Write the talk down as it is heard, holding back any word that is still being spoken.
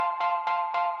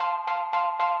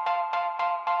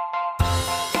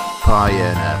Pie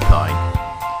and a pint.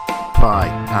 Pie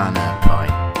and a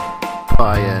pint.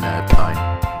 Pie and a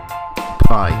pint.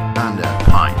 Pie and a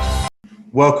pint.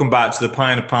 Welcome back to the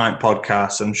Pie and a Pint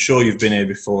podcast. I'm sure you've been here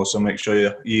before, so make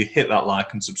sure you hit that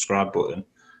like and subscribe button.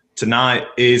 Tonight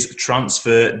is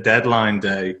transfer deadline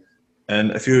day,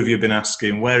 and a few of you have been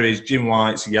asking, where is Jim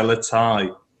White's yellow tie?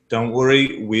 Don't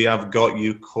worry, we have got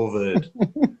you covered.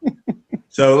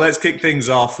 So let's kick things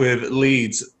off with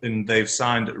Leeds, and they've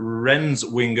signed Rennes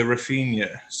winger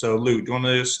Rafinha. So Luke, do you want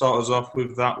to start us off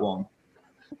with that one?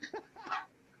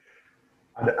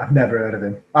 I've never heard of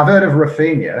him. I've heard of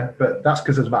Rafinha, but that's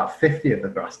because there's about 50 of the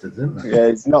bastards, isn't there? Yeah,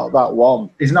 it's not that one.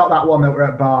 He's not that one that were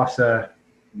at Barca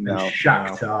and No,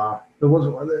 Shakhtar. no. There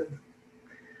was,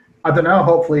 I don't know.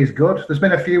 Hopefully he's good. There's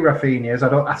been a few Rafinhas.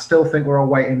 I still think we're all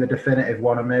waiting the definitive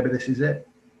one, and maybe this is it.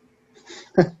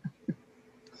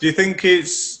 Do you think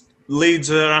it's Leeds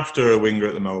are after a winger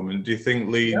at the moment? Do you think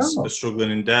Leeds No. are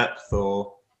struggling in depth,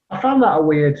 or? I found that a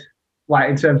weird, like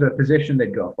in terms of the position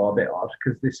they'd go for, a bit odd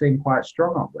because they seem quite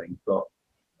strong on wing. But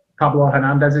Pablo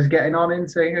Hernandez is getting on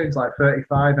into it. He's like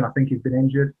 35, and I think he's been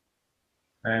injured.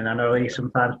 And I know he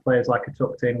sometimes plays like a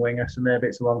tucked-in winger, so maybe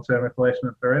it's a long-term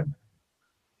replacement for him.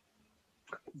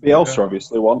 Bielsa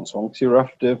obviously wants one because you're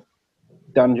after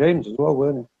Dan James as well,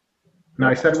 weren't No,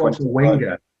 he said he wants a 25.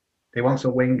 winger. He wants a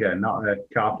winger, not a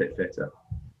carpet fitter.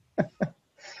 he?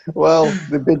 Well,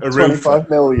 they bid A 25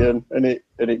 million and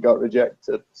it got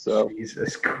rejected. So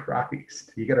Jesus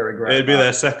Christ. You're going to regret It'd be that.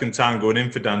 their second time going in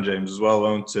for Dan James as well,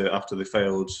 won't it, after they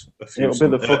failed a few it'll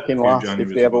be the fucking few last if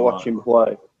Januaries they ever before watch that. him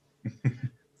play.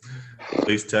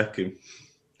 Please take him.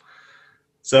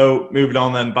 So moving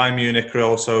on then, Bayern Munich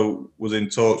also was in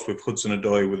talks with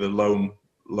Hudson-Odoi with a loan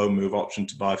move option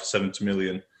to buy for 70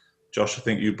 million. Josh, I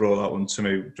think you brought that one to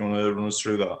me. Do you want to run us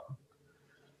through that?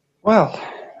 Well,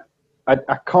 I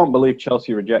can't believe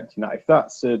Chelsea rejecting that. If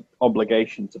that's an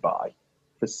obligation to buy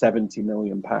for £70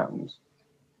 million,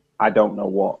 I don't know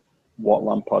what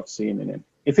Lampard's seeing in him.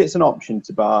 If it's an option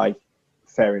to buy,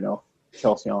 fair enough.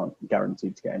 Chelsea aren't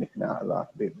guaranteed to get anything out of that.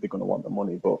 They're going to want the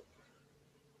money, but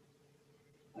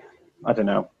I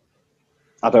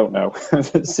don't know.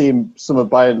 Seeing some of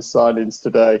Bayern's signings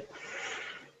today.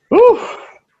 Whew,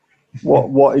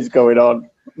 what is going on?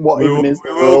 What even is the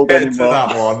we will world get anymore? to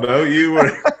that one, though.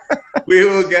 We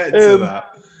will get to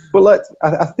that. But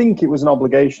I think it was an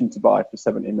obligation to buy for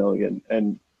 70 million.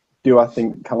 And do I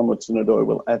think Callum Hudson-Odoi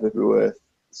will ever be worth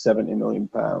 70 million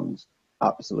pounds?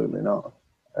 Absolutely not.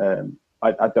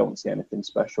 I don't see anything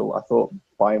special. I thought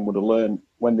Bayern would have learned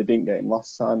when they didn't get him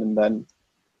last time, and then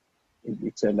he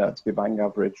turned out to be bang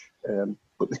average.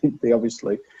 But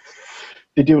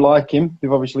they do like him.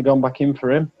 They've obviously gone back in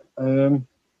for him.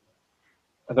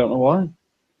 I don't know why.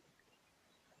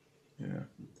 Yeah.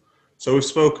 So we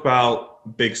spoke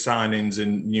about big signings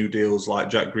and new deals like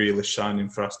Jack Grealish signing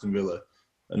for Aston Villa.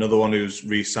 Another one who's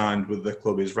re-signed with the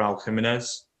club is Raul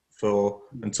Jimenez for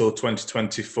until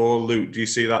 2024. Luke, do you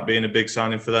see that being a big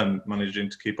signing for them, managing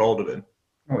to keep hold of him?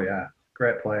 Oh, yeah.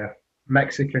 Great player.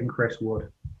 Mexican Chris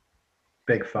Wood.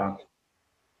 Big fan.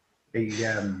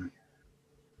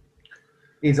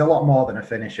 He's a lot more than a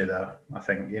finisher, though. I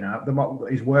think,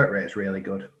 his work rate's really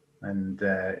good. And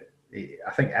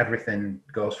I think everything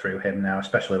goes through him now,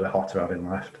 especially with Hotter having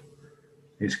left.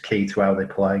 He's key to how they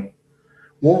play.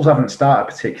 Wolves haven't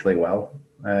started particularly well.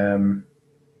 I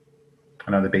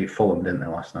know they beat Fulham, didn't they,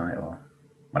 last night, or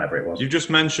whenever it was. You just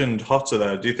mentioned Hotter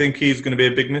there. Do you think he's going to be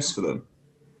a big miss for them?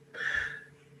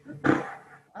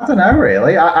 I don't know,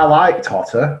 really. I liked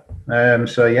Hotter.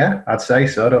 So, yeah, I'd say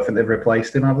so. I don't think they've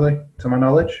replaced him, have they, to my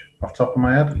knowledge, off the top of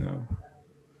my head? No.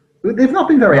 They've not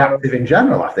been very active in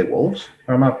general, have they, Wolves?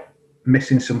 Or am I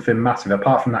missing something massive,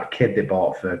 apart from that kid they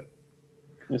bought for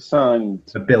They signed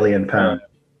 £1 billion?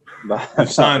 They've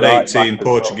signed 18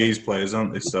 Portuguese players,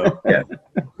 haven't they? So Yeah.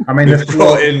 I mean, they've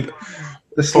brought in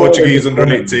Portuguese under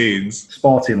 18s.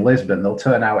 Sporting Lisbon, they'll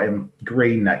turn out in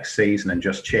green next season and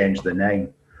just change the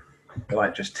name. They're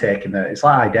like just taking it's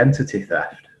like identity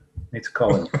theft. Need to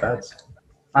call him feds.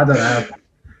 I don't know.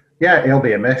 Yeah, he'll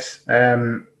be a miss.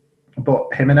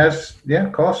 But Jimenez, yeah,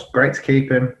 of course, great to keep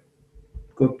him.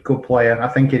 Good player. I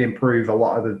think he'd improve a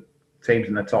lot of the teams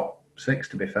in the top 6,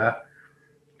 to be fair.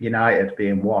 United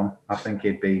being one, I think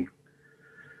he'd be.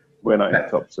 We're not in the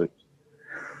top 6.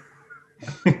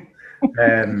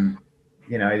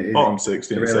 Bottom 6,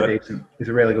 he's really decent. He's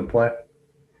a really good player.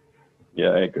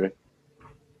 Yeah, I agree.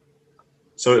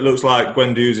 So it looks like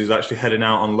Guendouzi is actually heading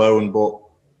out on loan, but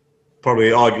probably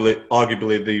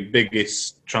arguably the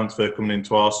biggest transfer coming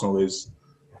into Arsenal is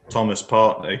Thomas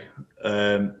Partey.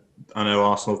 I know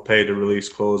Arsenal have paid a release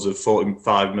clause of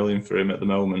 45 million for him at the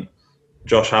moment.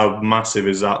 Josh, how massive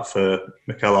is that for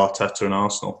Mikel Arteta and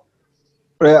Arsenal?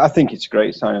 I think it's a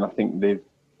great signing. I think they've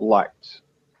lacked.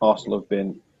 Arsenal have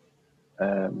been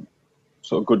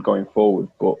sort of good going forward,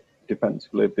 but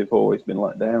defensively they've always been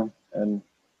let down. And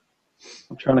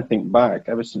I'm trying to think back,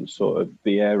 ever since sort of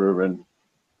Vieira and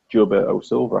Gilberto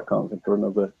Silva, I can't think of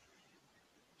another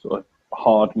sort of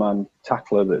hard man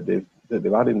tackler that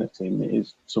they've had in the team. It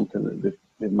is something that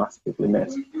they've massively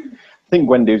missed. I think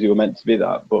Guendouzi were meant to be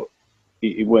that, but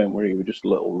he weren't. Where he was just a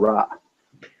little rat.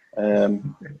 I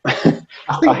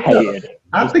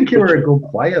think you were a good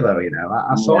player, though. You know,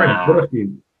 I saw him put a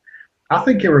few. I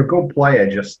think you were a good player,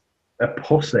 just a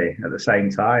pussy at the same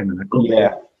time, and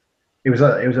he was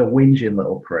a whinging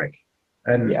little prick,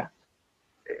 and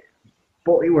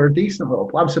but he were a decent little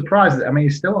player. I'm surprised. I mean,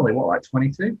 he's still only like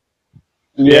 22.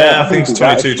 Yeah, I think it's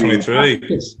 22,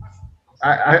 23.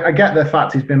 I get the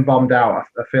fact he's been bombed out.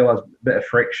 I feel there's a bit of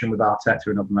friction with Arteta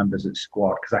and other members of the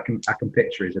squad because I can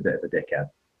picture he's a bit of a dickhead.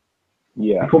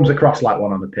 Yeah, he comes across like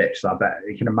one on the pitch, so I bet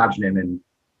you can imagine him in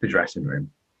the dressing room.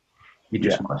 You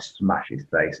just want to smash his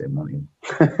face in, won't you?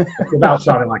 Without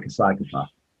sounding like a psychopath.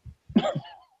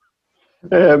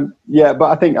 But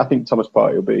I think Thomas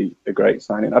Partey will be a great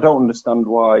signing. I don't understand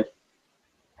why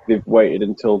they've waited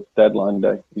until deadline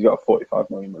day. He's got a 45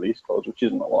 million release clause, which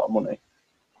isn't a lot of money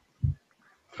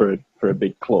for a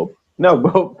big club. No,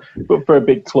 but for a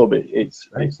big club, it's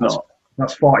not.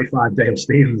 That's 45 Dale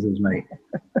Stevens's, mate.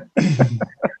 Do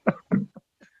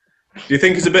you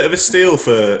think it's a bit of a steal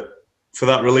for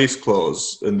that release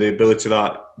clause and the ability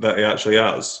that he actually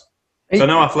has? So I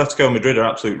know Atletico Madrid are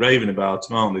absolute raving about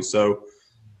him, aren't they? So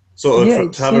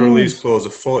to have a release clause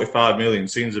of 45 million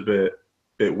seems a bit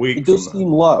weak. It does seem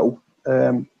low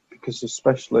because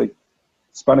especially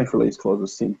Spanish release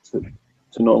clauses seem to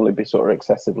normally be sort of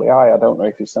excessively high. I don't know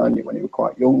if he signed it when he was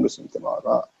quite young or something like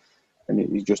that, and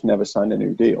he's just never signed a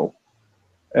new deal.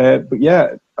 But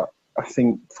yeah, I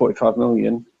think 45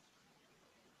 million.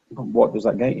 What does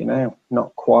that get you now?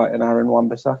 Not quite an Aaron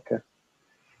Wan-Bissaka.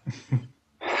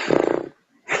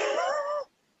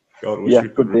 God, wish we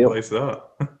could replace that.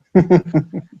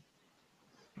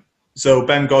 So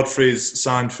Ben Godfrey's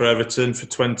signed for Everton for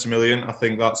 20 million. I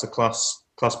think that's a class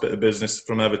bit of business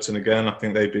from Everton again. I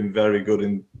think they've been very good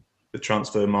in the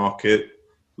transfer market.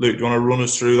 Luke, do you want to run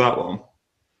us through that one?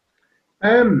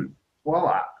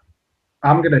 Well,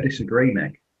 I'm going to disagree,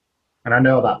 Nick. And I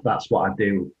know that's what I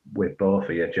do with both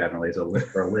of you generally as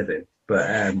for a living. But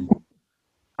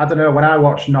I don't know, when I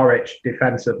watch Norwich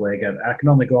defensively again, I can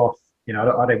only go off, you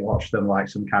know, I didn't watch them like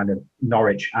some kind of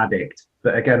Norwich addict.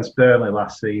 But against Burnley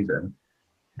last season,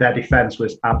 their defence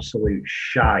was absolute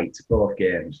shite both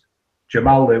games.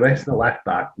 Jamal Lewis, the left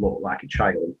back, looked like a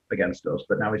child against us,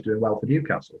 but now he's doing well for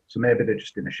Newcastle. So maybe they're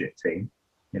just in a shit team,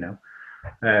 you know.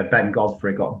 Ben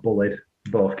Godfrey got bullied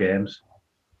both games.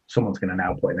 Someone's going to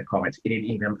now put in the comments, he didn't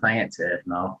even play it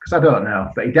now, because I don't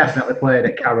know, but he definitely played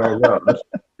at Carroll Road,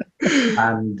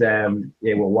 and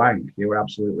he were wank. He were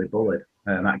absolutely bullied,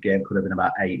 and that game could have been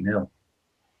about 8-0.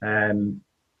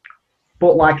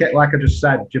 But like I just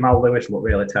said, Jamal Lewis looked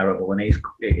really terrible, and he's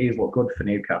looked good for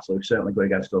Newcastle. He's certainly good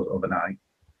against us overnight.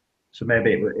 So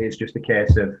maybe it's just a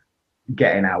case of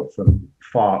getting out from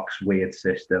Falk's weird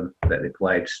system that they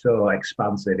played, so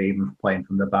expansive, even playing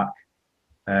from the back.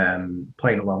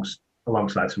 Playing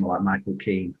alongside someone like Michael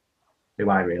Keane, who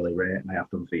I really rate, and I have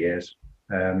done for years.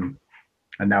 And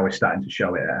now we're starting to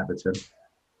show it at Everton.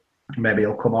 Maybe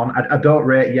he'll come on. I don't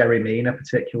rate Yerry Mina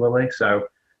particularly, so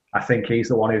I think he's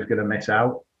the one who's going to miss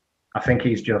out. I think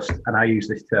he's just, and I use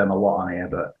this term a lot on here,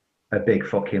 but a big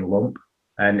fucking lump.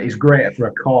 And he's great for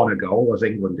a corner goal, as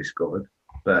England discovered.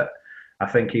 But I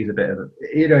think he's a bit of a,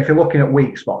 you know, if you're looking at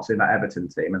weak spots in that Everton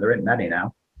team, and there ain't many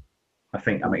now, I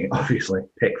mean, obviously,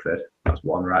 Pickford, that's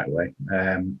one right away.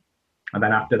 And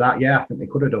then after that, I think they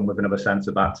could have done with another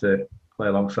centre-back to play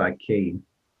alongside Keane.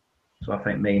 So I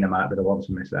think Mina might be the one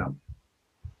to miss out.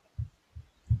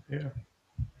 Yeah.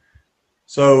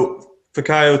 So,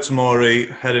 Fikayo Tomori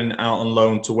heading out on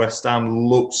loan to West Ham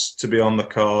looks to be on the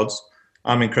cards.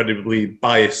 I'm incredibly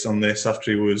biased on this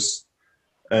after he was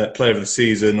player of the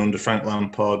season under Frank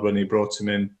Lampard when he brought him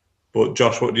in. But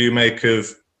Josh, what do you make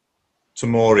of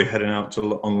Tomori heading out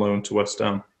on loan to West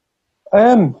Ham?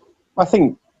 I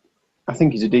think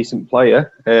he's a decent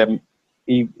player.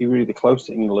 He really close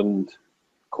to England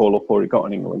call up, or he got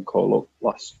an England call up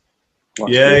last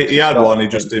week. He had one. He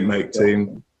just didn't make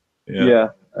team. Yeah.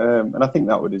 And I think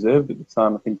that was deserved at the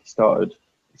time. I think he started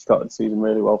the season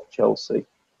really well for Chelsea,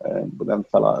 but then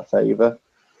fell out of favour.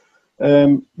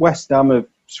 West Ham have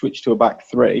switched to a back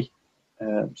three,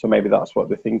 so maybe that's what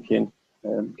they're thinking.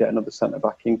 Get another centre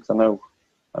back in, because I know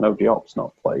I know Diop's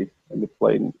not played, and they're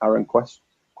playing Aaron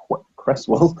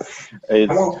Cresswell is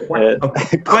Cresswell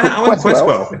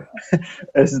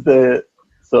as the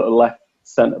sort of left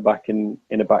centre back in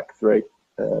a back three.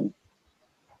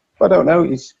 I don't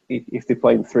know. If they're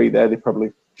playing three there, they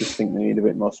probably just think they need a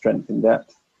bit more strength in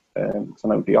depth. Because I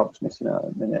know Diop's missing out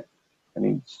at the minute, and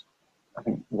he's, I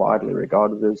think, widely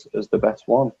regarded as the best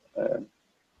one.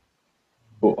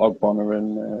 But Ogbonna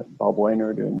and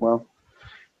Balbuena are doing well.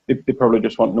 They probably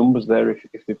just want numbers there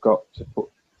if they've got to put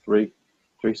three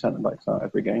centre backs out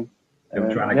every game.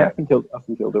 I think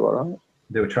he'll do all right.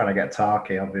 They were trying to get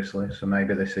Tarky, obviously, so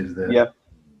maybe this is the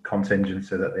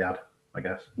contingency that they had, I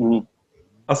guess. Mm.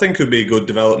 I think it would be a good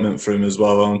development for him as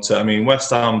well, won't it? I mean, West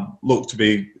Ham look to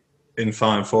be in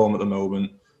fine form at the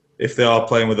moment. If they are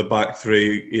playing with a back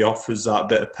three, he offers that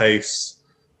bit of pace.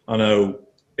 I know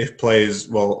if players,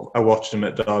 I watched him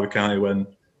at Derby County when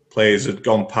players had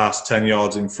gone past 10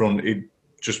 yards in front, he'd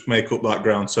just make up that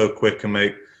ground so quick and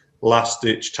make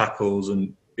last-ditch tackles,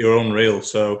 and you're unreal.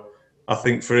 So I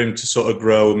think for him to sort of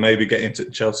grow and maybe get into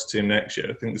the Chelsea team next year,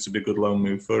 I think this would be a good loan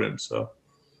move for him. So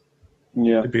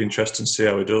yeah, it'd be interesting to see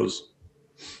how he does.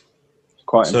 It's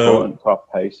quite important to have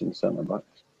pace in centre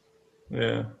backs.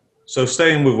 Yeah. So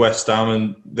staying with West Ham,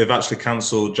 and they've actually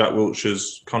cancelled Jack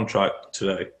Wilshere's contract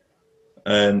today.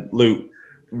 And Luke,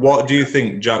 what do you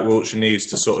think Jack Wilshere needs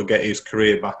to sort of get his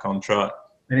career back on track?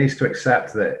 He needs to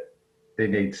accept that he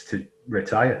needs to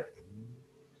retire.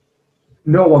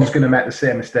 No one's going to make the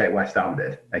same mistake West Ham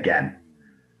did again.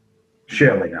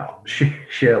 Surely not.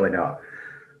 Surely not.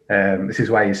 This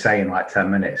is why you're saying like 10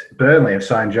 minutes. Burnley have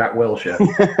signed Jack Wilshere.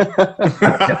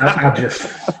 I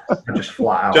just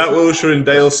flat out. Jack Wilshere and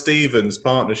Dale Stevens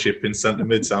partnership in centre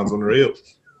mid sounds unreal.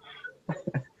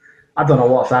 I don't know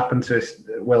what's happened to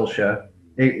Wilshere.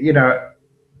 I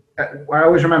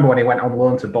always remember when he went on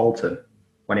loan to Bolton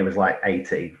when he was like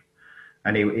 18,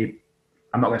 and he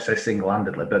I'm not going to say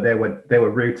single-handedly, but they were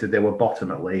rooted. They were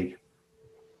bottom at league.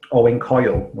 Owen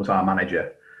Coyle was our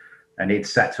manager, and he'd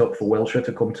set up for Wilshere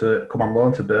to come on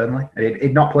loan to Burnley. And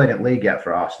he'd not played in league yet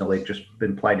for Arsenal. He'd just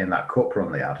been playing in that cup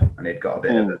run they had, and he'd got a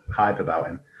bit of a hype about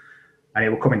him. And he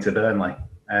was coming to Burnley,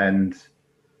 and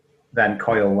then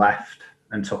Coyle left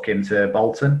and took him to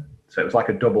Bolton. So it was like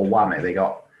a double whammy. They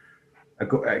got a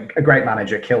great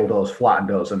manager, killed us, flattened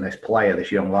us, and this player,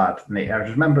 this young lad. And I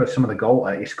just remember some of the goal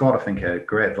he scored. I think a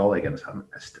great volley against him.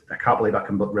 I can't believe I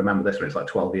can remember this one. It's like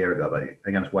 12 years ago, but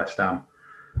against West Ham.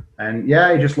 And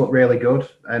yeah, he just looked really good.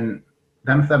 And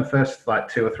then for them first like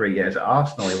 2 or 3 years at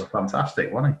Arsenal, he was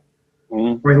fantastic, wasn't he?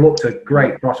 Mm. He looked a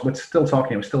great prospect. We're still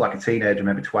talking. He was still like a teenager,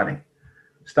 maybe 20.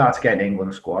 Started to get in the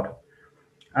England squad.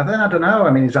 And then, I don't know,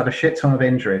 I mean, he's had a shit ton of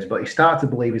injuries, but he started to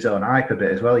believe his own hype a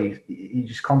bit as well. You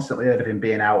just constantly heard of him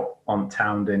being out on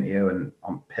town, didn't you, and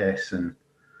on piss, and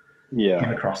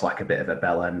came across like a bit of a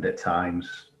bell end at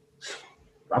times.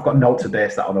 I've got no to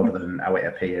base that on other than how it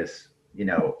appears,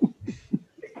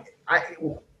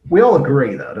 we all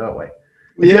agree, though, don't we?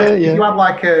 If you had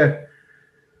like if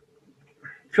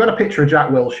you had a picture of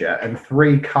Jack Wilshere and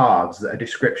 3 cards that are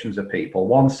descriptions of people,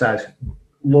 one says,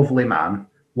 lovely man,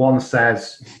 one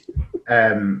says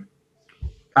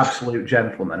absolute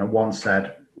gentleman, and one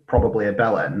said probably a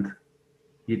bellend,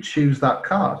 you'd choose that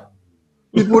card.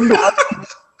 You'd wonder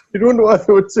why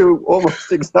there were 2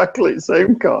 almost exactly the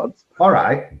same cards. All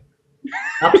right.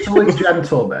 Absolute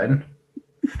gentleman,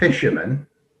 fisherman,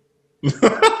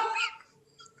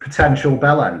 potential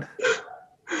bellend.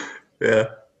 Yeah.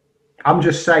 I'm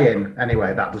just saying,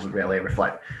 anyway, that doesn't really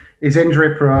reflect. He's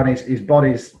injury prone, his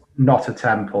body's not a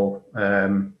temple.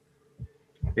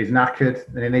 He's knackered,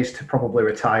 and he needs to probably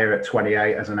retire at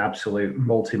 28 as an absolute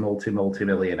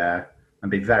multi-millionaire and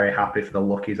be very happy for the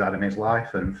luck he's had in his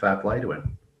life, and fair play to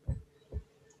him.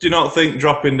 Do you not think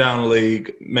dropping down a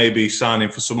league, maybe signing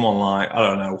for someone like, I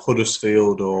don't know,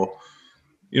 Huddersfield or,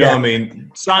 you know what I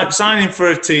mean? Signing for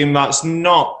a team that's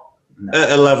not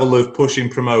at a level of pushing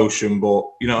promotion, but,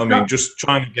 you know what I mean? Just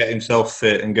trying to get himself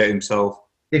fit and get himself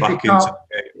back into the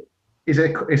game. He's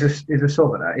a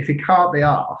southerner. If he can't be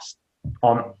arsed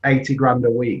on 80 grand a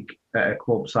week at a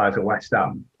club size of West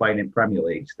Ham playing in Premier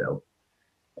League still,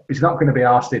 he's not going to be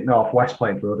arsed at North West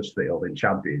playing for Huddersfield in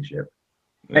Championship.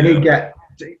 And he'd get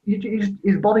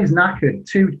his body's knackered.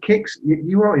 2 kicks.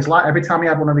 You were always like every time he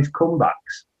had one of his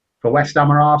comebacks for West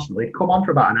Ham or Arsenal, he'd come on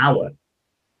for about an hour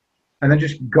and then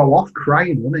just go off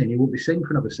crying, wouldn't he? And he wouldn't be seen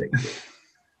for another 6.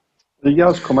 The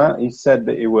has come out. He said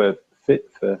that he were fit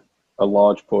for a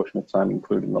large portion of time,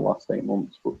 including the last 8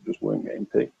 months, but just weren't getting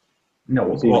picked. No,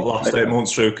 what last 8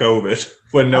 months through COVID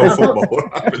when no football were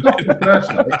happening?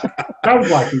 Personally, sounds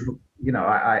like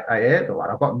I hate the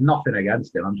lad. I've got nothing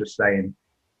against him. I'm just saying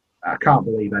I can't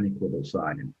believe any club will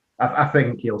sign him. I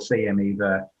think you'll see him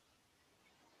either.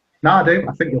 No, I do.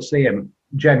 I think you'll see him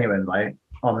genuinely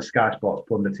on the Sky Sports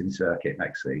punditing circuit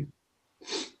next season.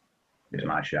 Is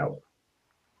my shout.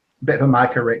 Bit of a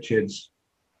Micah Richards.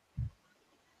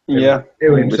 Yeah.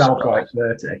 Who himself like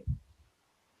 30.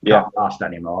 Yeah. Can't last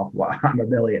anymore. What, I'm a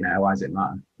millionaire. Why does it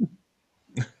matter?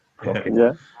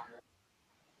 Yeah.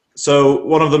 So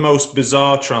one of the most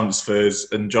bizarre transfers,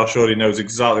 and Josh already knows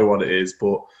exactly what it is,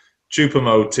 but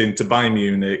Choupo-Moting to Bayern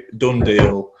Munich, done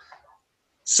deal,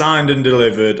 signed and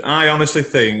delivered. I honestly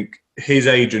think his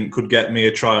agent could get me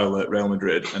a trial at Real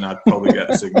Madrid, and I'd probably get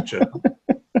a signature.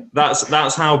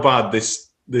 That's how bad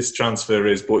this transfer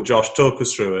is. But Josh, talk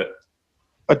us through it.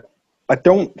 I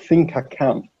don't think I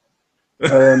can.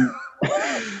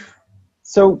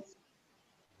 So,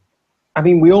 I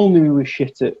mean, we all knew he was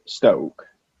shit at Stoke,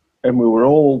 and we were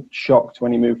all shocked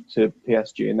when he moved to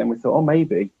PSG, and then we thought, oh,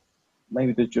 maybe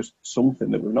there's just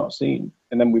something that we've not seen.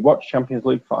 And then we watched Champions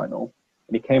League final,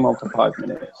 and he came on for 5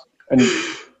 minutes, and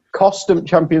cost him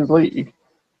Champions League,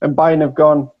 and Bayern have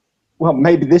gone, well,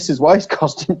 maybe this is why he's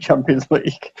cost him Champions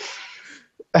League.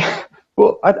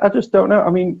 But I just don't know. I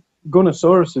mean,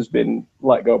 Gunnarsauras has been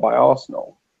let go by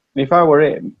Arsenal. And if I were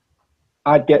him,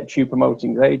 I'd get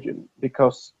Choupo-Moting's agent,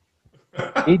 because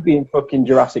he'd be in fucking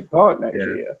Jurassic Park next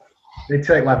year. They'd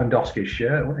take Lewandowski's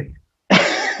shirt, wouldn't he?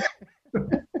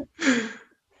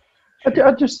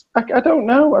 I don't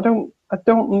know. I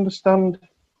don't understand.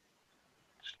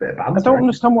 Just a bit of I banter. don't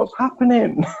understand what's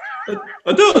happening.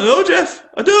 I don't know, Jeff.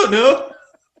 I don't know.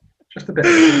 Just a bit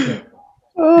of banter.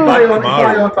 If I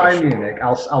own Bayern Munich,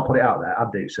 I'll put it out there.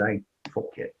 I'd do the same.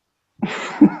 Fuck it.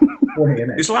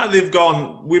 It's like they've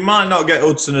gone, we might not get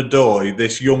Hudson-Odoi,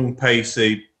 this young,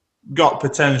 pacey, got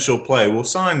potential player. We'll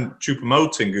sign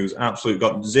Choupo-Moting, who's absolutely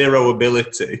got zero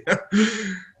ability.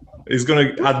 He's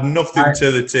going to add nothing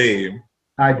to the team.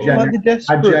 I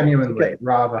genuinely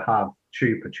rather have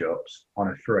Chupa Chups on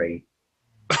a free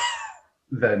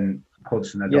than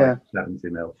Hudson-Odoi 70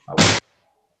 mil.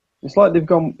 It's like they've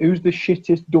gone, who's the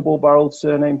shittest double-barreled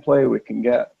surname player we can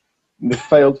get? And they've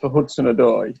failed for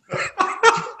Hudson-Odoi.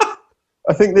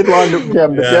 I think they'd lined up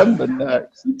Jemba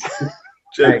next.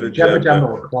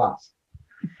 Jemba was class.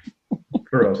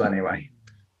 For us, anyway.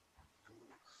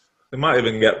 They might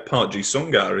even get Park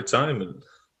Ji-sung out of retirement.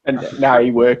 And now he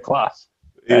were class.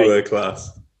 He were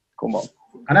class. Come on.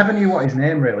 I never knew what his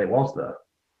name really was, though.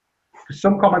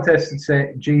 Some commentators would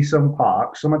say Ji-sung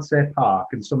Park, some would say Park,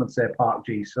 and some would say Park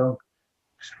Ji-sung.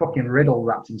 Just fucking riddle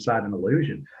wrapped inside an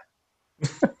illusion.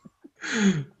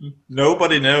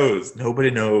 Nobody knows.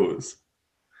 Nobody knows.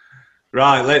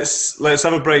 Right, let's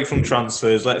have a break from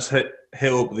transfers. Let's hit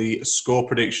up the score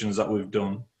predictions that we've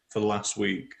done for the last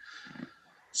week.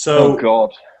 So, oh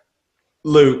God,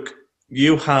 Luke,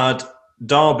 you had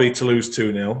Derby to lose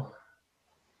 2-0.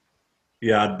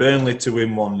 You had Burnley to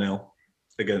win 1-0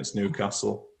 against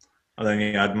Newcastle. And then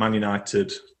you had Man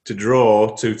United to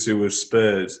draw 2-2 with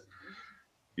Spurs.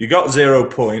 You got 0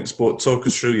 points, but talk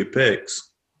us through your picks.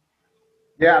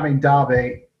 Yeah, I mean,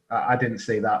 Derby, I didn't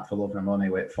see that for love and money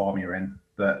with Formula in.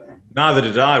 But neither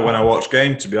did I when I watched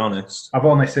game, to be honest. I've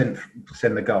only seen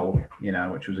the goal,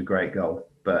 which was a great goal.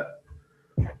 But,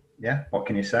 yeah, what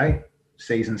can you say?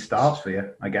 Season starts for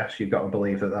you. I guess you've got to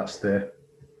believe that that's the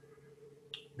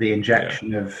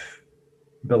injection of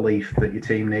belief that your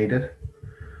team needed.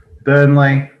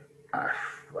 Burnley,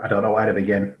 I don't know where to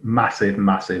begin. Massive,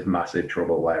 massive, massive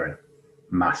trouble wearing.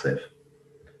 Massive.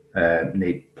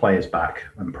 Need players back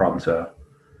and pronto.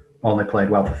 Only played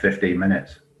well for 15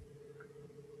 minutes.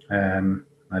 And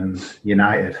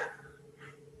United.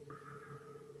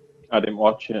 I didn't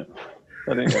watch it.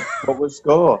 What was the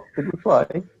score? Did we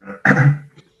play?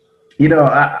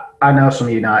 I know some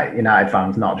United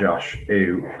fans, not Josh,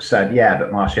 who said, yeah,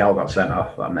 but Martial got sent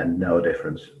off. That made no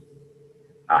difference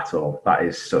at all. That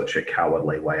is such a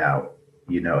cowardly way out.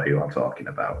 You know who I'm talking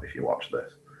about if you watch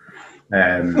this.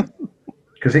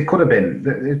 Because it could have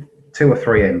been 2 or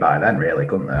 3 in by then, really,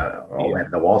 couldn't there? Or maybe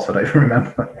there was, I don't even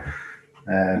remember.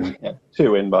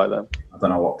 2 in by then. I don't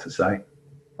know what to say.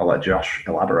 I'll let Josh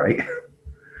elaborate.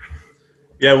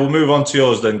 Yeah, we'll move on to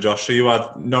yours then, Josh. So you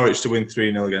had Norwich to win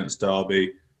 3-0 against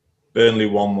Derby, Burnley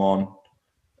 1-1,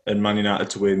 and Man United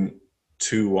to win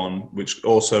 2-1, which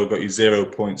also got you 0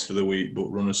 points for the week, but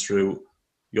run us through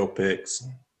your picks.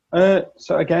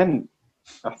 So again,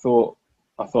 I thought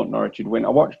Norwich would win. I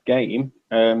watched game,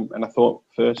 and I thought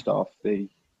first half the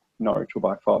Norwich were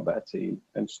by far better team,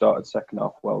 and started second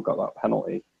half well, got that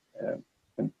penalty,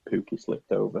 and Pukki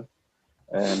slipped over.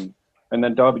 And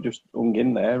then Derby just hung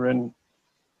in there and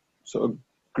sort of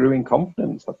grew in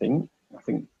confidence, I think. I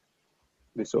think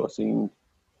they sort of seemed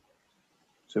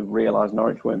realise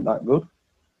Norwich weren't that good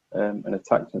and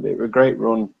attacked a bit. It was a great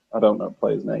run. I don't know the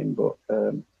player's name, but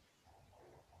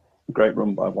great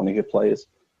run by one of your players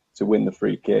to win the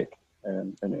free kick.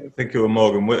 And I think it was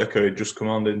Morgan Whittaker who'd just come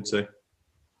on, didn't he?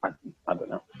 I don't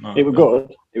know. No, it was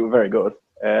good. It was very good.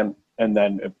 And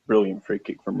then a brilliant free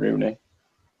kick from Rooney.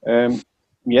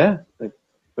 Yeah,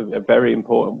 a very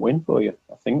important win for you,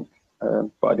 I think.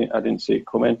 But I didn't see it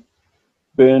coming.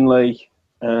 Burnley,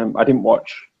 I didn't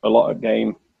watch a lot of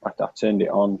game. I turned it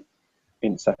on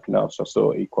in second half, so I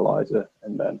saw equaliser,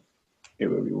 and then it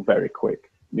was very quick.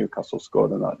 Newcastle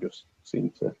scored, and that just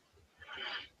seemed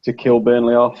to kill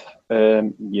Burnley off.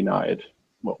 United,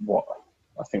 what?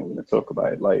 I think we're going to talk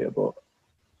about it later, but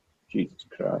Jesus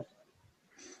Christ.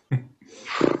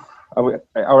 I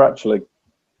were actually,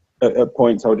 at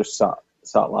points, I was just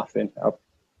sat laughing.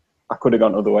 I could have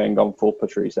gone the other way and gone full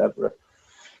Patrice Evra.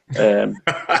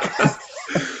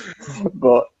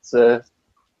 But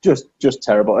just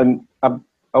terrible. And I was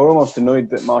almost annoyed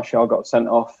that Martial got sent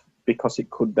off because it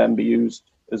could then be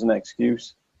used as an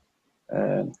excuse.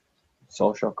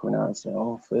 Solskjaer coming out and saying,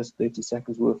 "Oh, first 30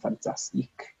 seconds were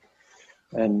fantastic,"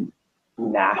 and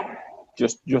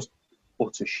just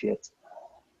utter shit.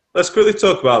 Let's quickly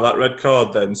talk about that red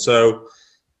card then. So,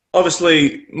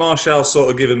 obviously, Martial sort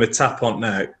of gave him a tap on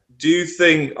neck. Do you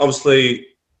think, obviously,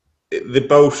 they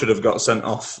both should have got sent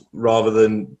off rather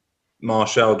than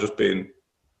Martial just being?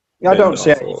 Yeah, I don't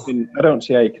see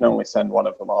how you can only send one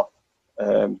of them off.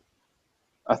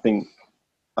 I think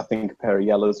a pair of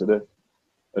yellows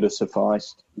would have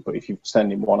sufficed. But if you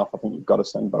send him one off, I think you've got to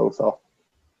send both off.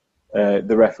 The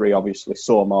referee obviously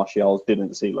saw Martial's,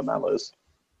 didn't see Lamella's,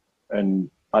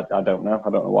 and I don't know. I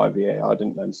don't know why VAR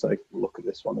didn't then say, look at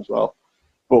this one as well.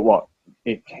 But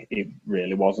it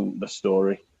really wasn't the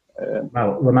story.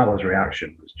 Lamella's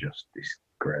reaction was just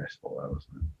disgraceful, though,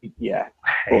 wasn't it? Yeah.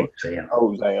 I hate seeing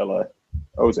Ozil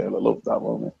loved that,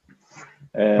 won't he?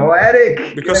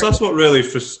 Poetic! Because that's what really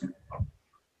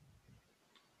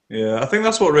I think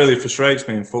that's what really frustrates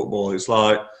me in football. It's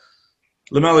like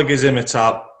Lamella gives him a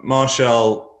tap,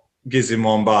 Martial gives him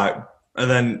one back, and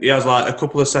then he has like a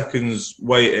couple of seconds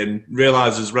waiting,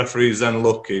 realises referee's then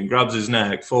looking, grabs his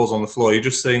neck, falls on the floor. You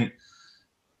just think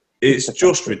it's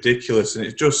just ridiculous, and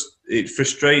it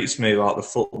frustrates me like the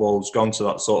football's gone to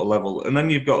that sort of level. And then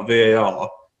you've got VAR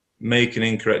making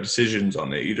incorrect decisions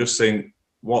on it. You just think,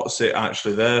 what's it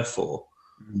actually there for?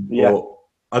 Yeah. But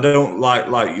I don't like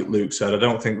Luke said, I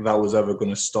don't think that was ever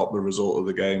going to stop the result of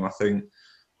the game. I think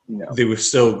they were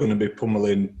still going to be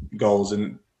pummeling goals,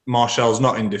 and Martial's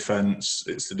not in defence.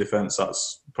 It's the defence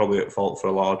that's probably at fault for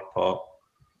a large part.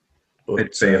 But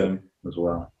Midfield as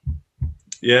well.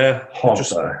 Yeah, it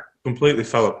just completely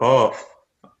fell apart.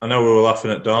 I know we were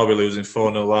laughing at Derby losing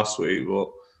 4-0 last week, but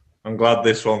I'm glad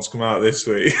this one's come out this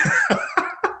week.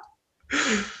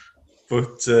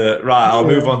 But right, I'll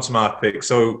move on to my pick.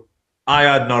 So I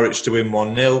had Norwich to win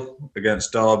 1-0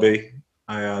 against Derby.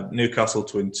 I had Newcastle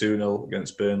to win 2-0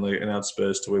 against Burnley, and I had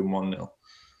Spurs to win 1-0.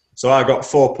 So I got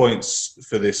 4 points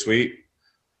for this week.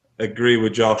 Agree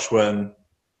with Josh when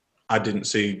I didn't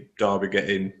see Derby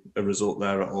getting a result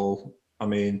there at all. I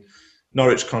mean,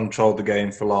 Norwich controlled the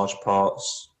game for large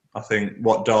parts. I think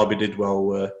what Derby did well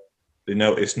were they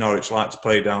noticed Norwich liked to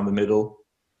play down the middle,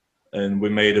 and we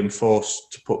made them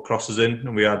forced to put crosses in,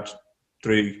 and we had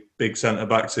 3 big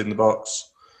centre-backs in the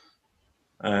box.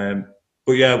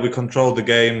 But yeah, we controlled the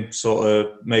game, sort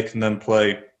of making them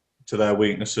play to their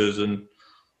weaknesses, and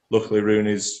luckily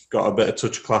Rooney's got a bit of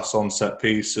touch class on set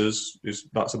pieces.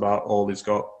 That's about all he's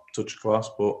got, touch class,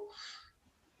 but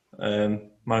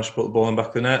managed to put the ball in the back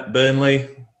of the net.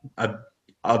 Burnley,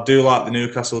 I do like the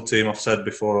Newcastle team. I've said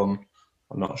before I'm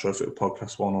not sure if it was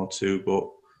podcast 1 or 2, but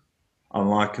I'm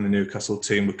liking the Newcastle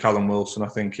team with Callum Wilson. I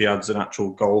think he adds an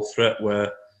actual goal threat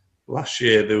where last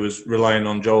year there was relying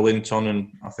on Joel Linton,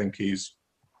 and I think he's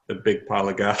a big pile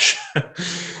of gash.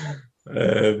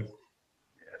 And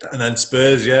then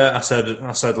Spurs, I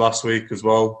said last week as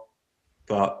well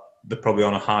that they're probably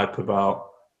on a hype about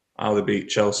how they beat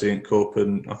Chelsea in Cup,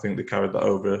 and I think they carried that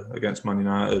over against Man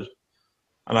United.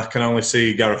 And I can only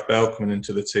see Gareth Bale coming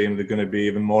into the team. They're going to be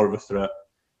even more of a threat.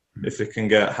 If they can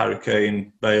get Harry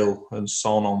Kane, Bale and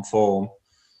Son on form,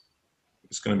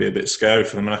 it's going to be a bit scary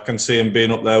for them. And I can see him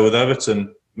being up there with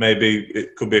Everton. Maybe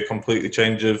it could be a completely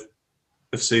change of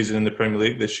season in the Premier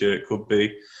League this year. It could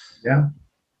be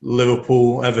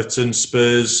Liverpool, Everton,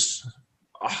 Spurs.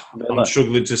 I'm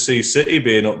struggling to see City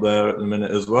being up there at the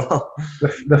minute as well.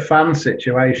 The fan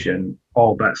situation,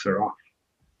 all bets are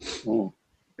off.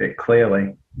 It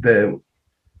clearly, the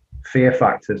fear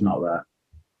factor's not there.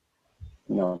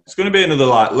 No. It's going to be another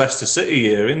like Leicester City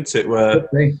year, isn't it? Where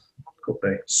Could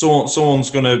be.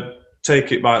 someone's going to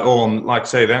take it by own. Like I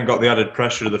say, they haven't got the added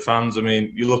pressure of the fans. I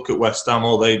mean, you look at West Ham,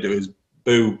 all they do is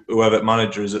boo whoever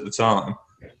manager is at the time.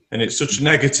 And it's such a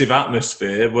negative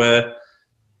atmosphere where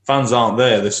fans aren't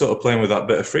there. They're sort of playing with that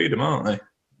bit of freedom, aren't they?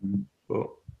 But,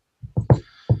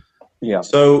 Yeah.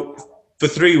 So for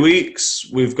 3 weeks,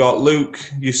 we've got Luke,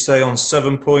 you stay on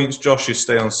 7 points, Josh, you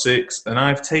stay on 6, and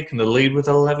I've taken the lead with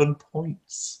 11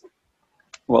 points.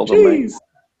 Well done, mate. Jeez.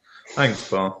 Thanks,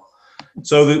 pal.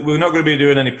 So we're not going to be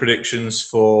doing any predictions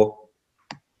for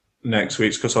next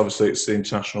week's because obviously it's the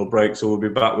international break, so we'll be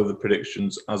back with the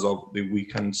predictions as of the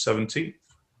weekend 17th.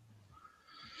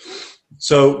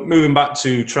 So moving back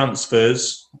to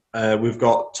transfers, we've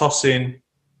got tossing,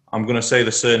 I'm going to say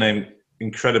the surname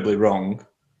incredibly wrong,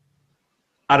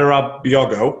 Adarab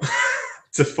Biogo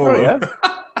to Fulham.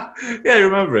 Oh, yeah, you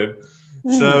remember him.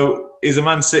 So he's a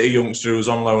Man City youngster who was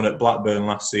on loan at Blackburn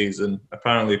last season.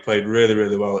 Apparently played really,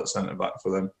 really well at centre-back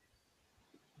for them.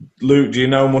 Luke, do you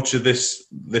know much of this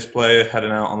player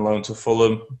heading out on loan to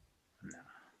Fulham?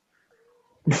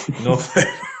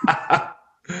 Nothing.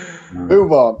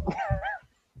 Move on.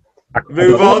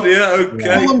 Move on, yeah,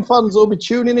 okay. Fulham fans will be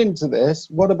tuning into this.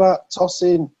 What about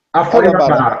tossing? I'll put him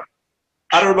about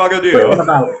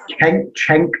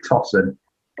Cenk Tossen.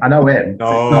 I know him.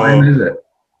 No. It's not him, is it?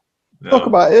 No. Talk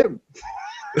about him.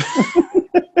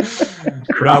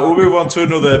 Right, we'll move on to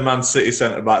another Man City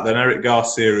centre-back then, Eric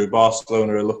Garcia, who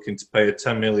Barcelona are looking to pay a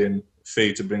 10 million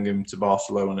fee to bring him to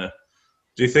Barcelona.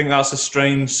 Do you think that's a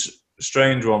strange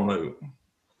one, Luke?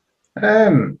 I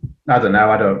don't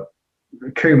know.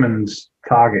 Koeman's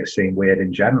targets seem weird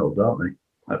in general, don't they,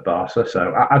 at Barca?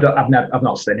 So I've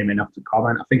not seen him enough to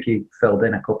comment. I think he filled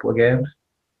in a couple of games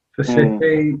for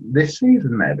City this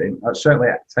season, maybe. Certainly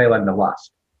at the tail end of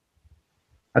last.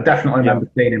 I definitely remember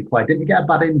seeing him play. Didn't he get a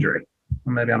bad injury?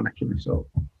 Or maybe I'm making this up.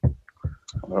 I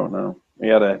don't know. He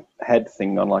had a head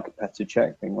thing on like a Petr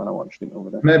Cech thing when I watched him over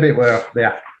there. Maybe it were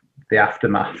the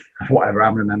aftermath of whatever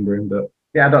I'm remembering, but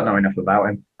yeah, I don't know enough about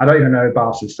him. I don't even know who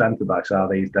Barca's centre-backs are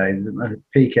these days.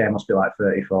 PK must be like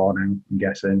 34 now, I'm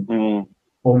guessing.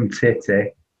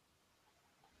 Umtiti.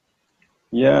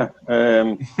 Yeah.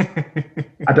 I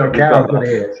don't care how good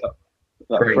he is.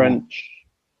 That French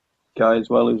guy as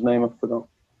well, whose name I forgot.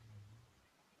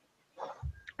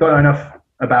 Don't know enough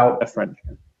about A French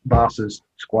guy. Barca's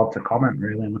squad to comment,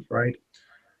 really, I'm afraid.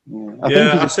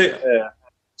 I see.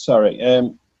 Sorry.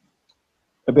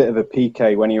 A bit of a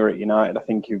PK when he were at United. I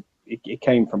think he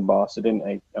came from Barca, didn't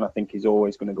he? And I think he's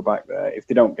always going to go back there. If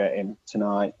they don't get him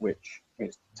tonight, which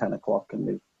is 10 o'clock and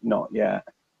they've not yet,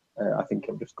 I think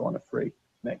he'll just go on a free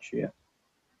next year.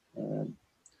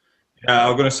 Yeah,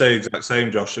 I'm going to say exact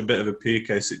same, Josh. A bit of a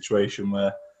PK situation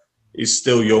where he's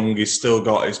still young, he's still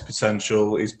got his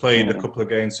potential. He's played a couple of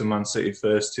games for Man City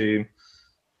first team.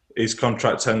 His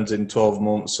contract ends in 12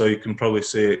 months, so you can probably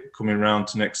see it coming round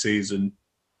to next season.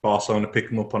 Barcelona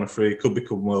pick him up on a free, could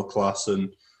become world class,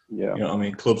 and you know what I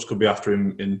mean. Clubs could be after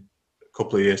him in a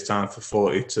couple of years' time for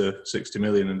 40 to 60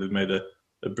 million, and they've made a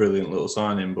brilliant little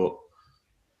signing. But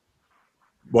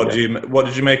what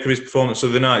did you make of his performance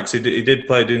of the night? 'Cause he did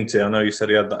play, didn't he? I know you said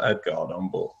he had that head guard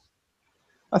on, but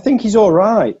I think he's all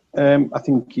right. I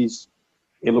think he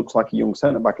looks like a young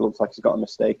centre back. It looks like he's got a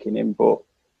mistake in him, but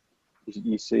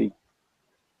you see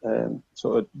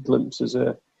sort of glimpses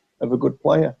of a good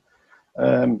player.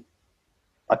 I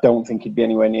don't think he'd be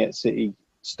anywhere near City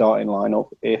starting lineup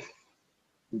if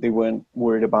they weren't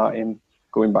worried about him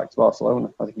going back to Barcelona.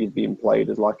 I think he's being played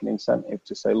as like an incentive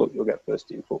to say, look, you'll get first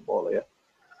team football here.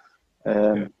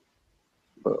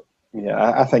 But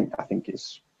yeah, I think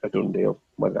it's a done deal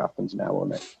whether it happens now or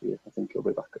next year. I think he'll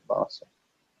be back at Barca.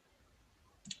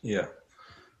 yeah.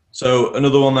 So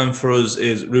another one then for us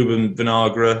is Ruben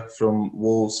Vinagre from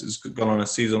Wolves. He's gone on a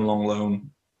season-long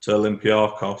loan to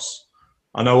Olympiacos.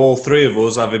 I know all three of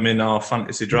us have him in our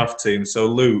fantasy draft team. So,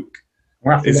 Luke,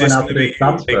 is this going to be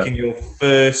you making your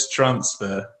first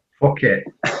transfer? Fuck it.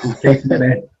 Keeping it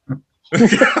in.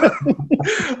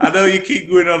 I know you keep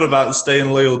going on about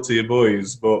staying loyal to your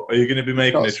boys, but are you going to be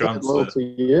making a transfer? I'm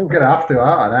going to have to,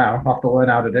 aren't I, now? I have to learn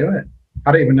how to do it.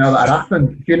 I didn't even know that had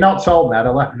happened. If you'd not told me, I'd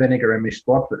have left Vinegar in my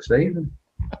squad for the season.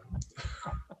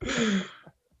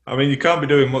 I mean, you can't be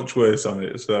doing much worse on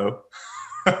it, so...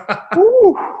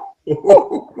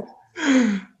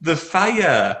 The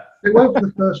fire. It worked for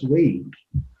the first week.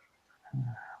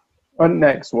 And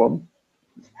next one.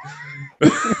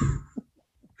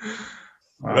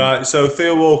 Right, so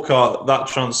Theo Walcott, that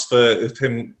transfer of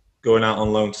him going out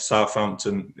on loan to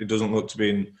Southampton, it doesn't look to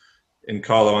be in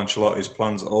Carlo Ancelotti's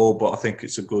plans at all, but I think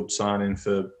it's a good signing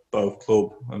for both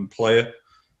club and player.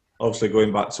 Obviously,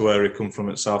 going back to where he come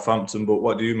from at Southampton, but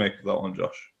what do you make of that one,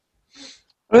 Josh?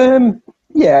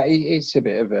 Yeah, it's a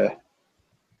bit of a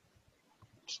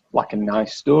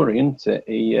nice story, isn't it?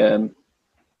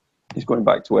 He's going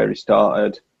back to where he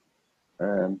started,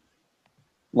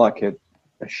 like a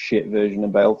shit version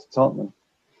of Bale to Tottenham.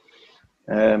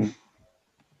 I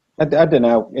don't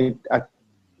know.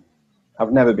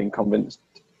 I've never been convinced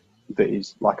that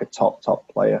he's like a top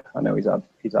player. I know he's had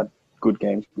good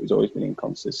games, but he's always been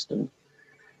inconsistent.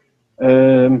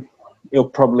 He'll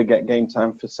probably get game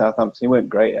time for Southampton. He weren't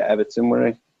great at Everton, were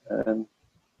he?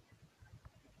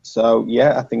 So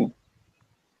yeah, I think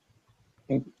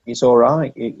he's all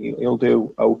right. He'll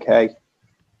do okay.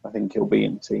 I think he'll be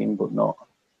in team, but not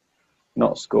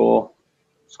score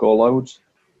loads.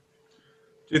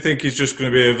 Do you think he's just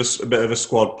going to be a bit of a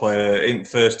squad player in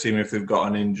first team if they've got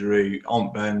an injury,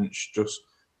 on bench, just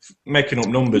making up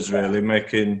numbers really,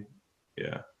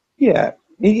 Yeah,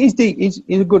 he's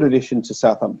a good addition to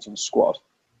Southampton's squad.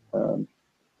 I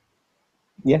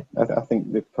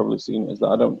think they've probably seen it as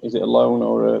that. Is it a loan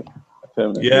or a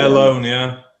permanent? Yeah, loan,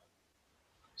 yeah.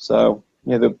 So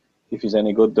yeah, if he's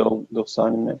any good, they'll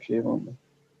sign him next year, won't they?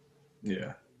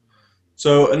 Yeah.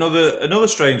 So another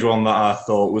strange one that I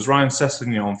thought was Ryan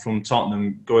Sessegnon from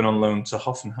Tottenham going on loan to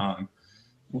Hoffenheim.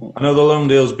 I know the loan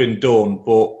deal's been done,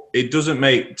 but it doesn't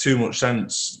make too much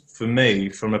sense for me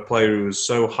from a player who was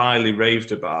so highly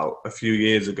raved about a few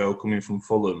years ago coming from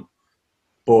Fulham.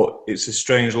 But it's a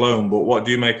strange loan. But what do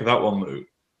you make of that one, Luke?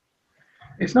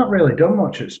 It's not really done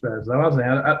much at Spurs, though, has he?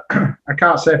 I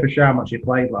can't say for sure how much he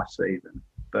played last season,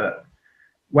 but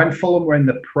when Fulham were in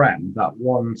the Prem, that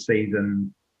one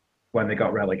season when they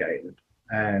got relegated,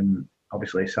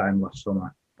 obviously he signed last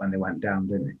summer when they went down,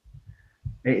 didn't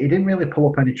he? He didn't really pull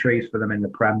up any trees for them in the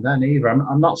Prem then either.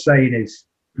 I'm not saying he's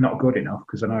not good enough,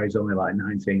 because I know he's only like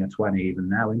 19 or 20 even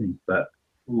now, isn't he? But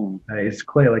he's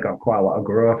clearly got quite a lot of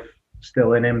growth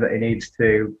still in him that he needs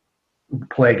to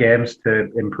play games to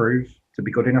improve, to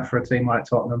be good enough for a team like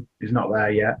Tottenham. He's not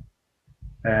there yet.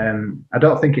 I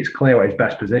don't think it's clear what his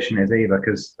best position is either,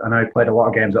 because I know he played a lot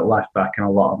of games at left back and a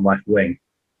lot on left wing.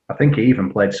 I think he even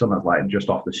played some of like just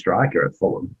off the striker at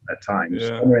Fulham at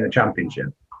times, when we're in the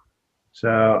Championship.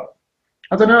 So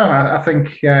I don't know. I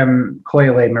think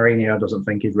clearly Mourinho doesn't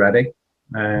think he's ready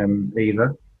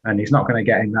either, and he's not going to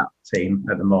get in that team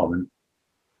at the moment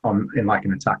in like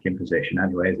an attacking position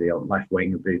anyway. The left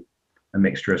wing would be a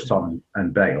mixture of Son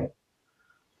and Bale,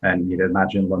 and you'd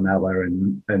imagine Lamela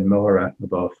and Moura are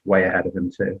both way ahead of him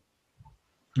too.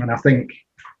 And I think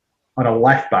on a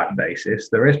left-back basis,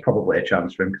 there is probably a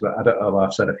chance for him, because I don't know,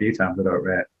 I've said a few times I don't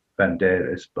rate Ben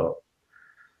Davies, but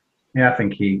yeah, I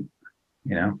think he,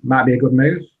 might be a good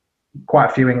move. Quite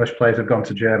a few English players have gone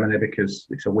to Germany because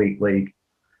it's a weak league,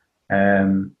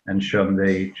 and shown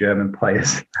the German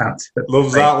players how to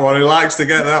Loves that one. He likes to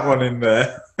get that one in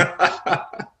there.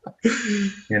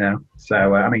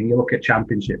 So I mean, you look at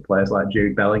Championship players like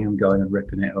Jude Bellingham going and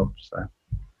ripping it up, so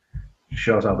it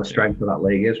shows how the strength of that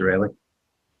league is, really.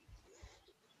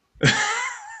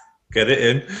 Get it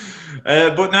in.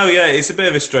 But no, yeah, it's a bit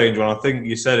of a strange one. I think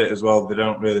you said it as well. They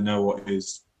don't really know what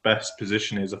his best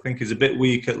position is. I think he's a bit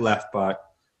weak at left back,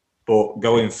 but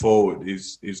going forward,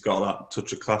 he's got that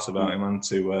touch of class about him, and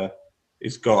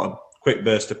he's got a quick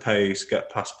burst of pace, get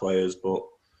past players. But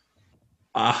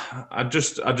I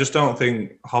just don't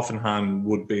think Hoffenheim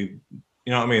would be,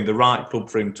 the right club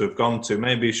for him to have gone to.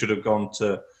 Maybe he should have gone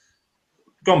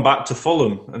back to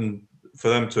Fulham, and for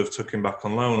them to have took him back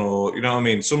on loan, or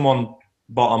someone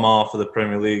bottom half of the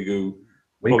Premier League who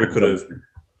probably could have.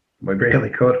 We really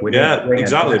could.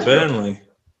 Exactly. Burnley.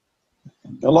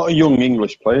 A lot of young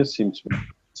English players seem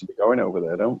to be going over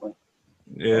there, don't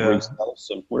they? Yeah. Reece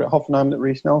Nelson. We're at Hoffenheim that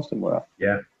Reece Nelson were at.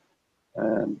 Yeah.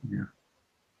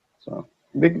 So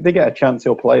they get a chance,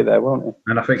 he'll play there, won't he?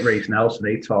 And I think Reece Nelson,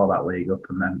 he tore that league up,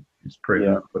 and then he's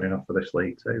proven good enough for this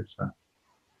league too. So.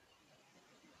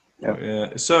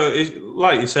 Yeah. So,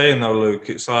 like you're saying though, Luke,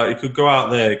 it's like he could go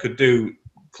out there, he could do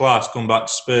class, come back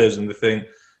to Spurs, and they think,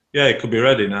 yeah, he could be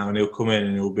ready now, and he'll come in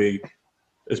and he'll be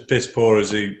as piss poor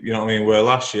as he, were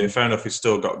last year. Fair enough, he's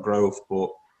still got growth, but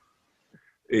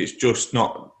it's just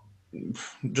not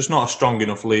a strong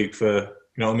enough league for,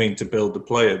 to build the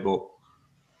player. But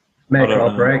make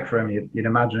or break for him. You'd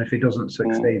imagine if he doesn't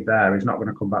succeed there, he's not going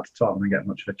to come back to Tottenham and get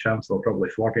much of a chance. They'll probably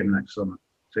flog him next summer.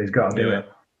 So he's got to do it.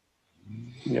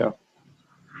 Yeah.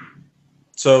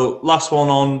 So last one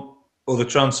on other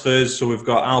transfers. So we've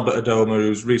got Albert Adoma,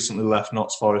 who's recently left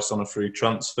Notts Forest on a free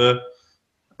transfer.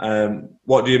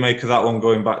 What do you make of that one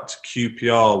going back to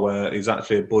QPR, where he's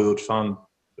actually a boiled fan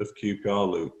of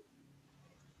QPR, Luke?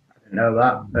 I know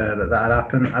that had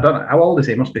happened. I don't know. How old is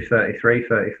he? He must be 33,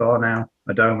 34 now.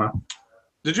 Adoma.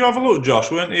 Did you have a look,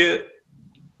 Josh? Weren't you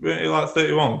like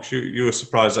 31? 'Cause you were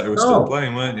surprised that he was still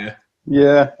playing, weren't you?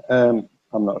 Yeah, I'm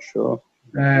not sure.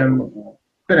 Been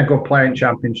a good player in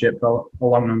Championship for a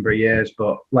long number of years,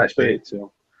 but let's be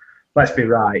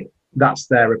right. That's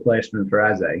their replacement for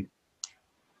Eze,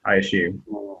 I assume.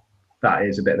 That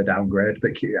is a bit of a downgrade.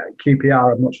 But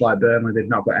QPR are much like Burnley. They've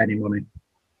not got any money.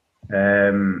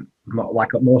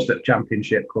 Like most of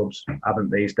Championship clubs haven't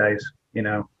these days.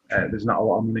 There's not a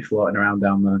lot of money floating around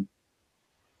down there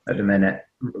at the minute,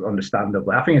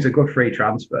 understandably. I think it's a good free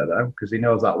transfer, though, because he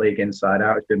knows that league inside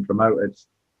out. He's been promoted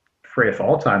 3 or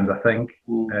 4 times, I think.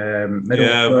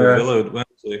 Middlesbrough,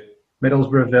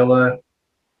 Villa.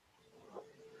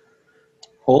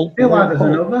 Hull? I feel like there's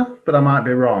another, but I might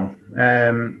be wrong.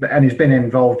 And he's been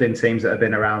involved in teams that have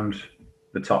been around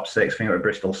the top 6. I think at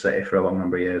Bristol City for a long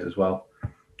number of years as well.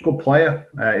 Good player.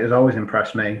 He's always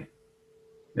impressed me.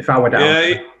 If I were down,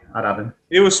 I'd have him.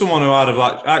 He was someone who I'd have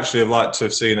liked to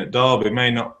have seen at Derby.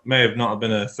 May have not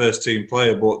been a first team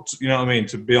player, but you know what I mean.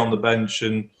 To be on the bench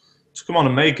and to come on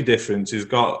and make a difference. He's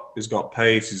got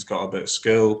pace. He's got a bit of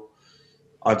skill.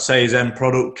 I'd say his end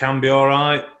product can be all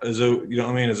right as a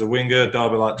winger.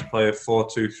 Derby like to play a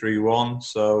 4-2-3-1,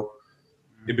 so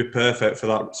he'd be perfect for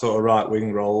that sort of right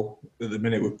wing role. At the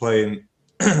minute, we're playing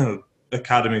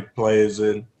academy players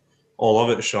in all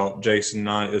of it shot. Jason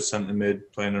Knight as centre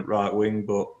mid playing at right wing,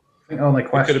 but I think the only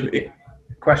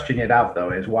question you'd have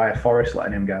though is why are Forest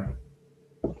letting him go?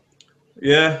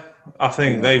 Yeah, I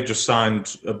think they've just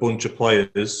signed a bunch of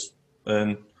players,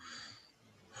 and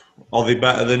are they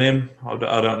better than him? I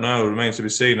don't know. It remains to be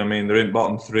seen. I mean, they're in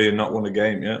bottom 3 and not won a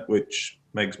game yet, which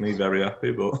makes me very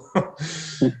happy. But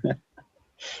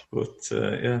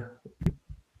yeah.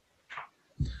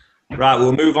 Right,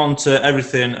 we'll move on to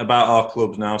everything about our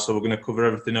clubs now. So we're going to cover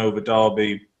everything over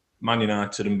Derby, Man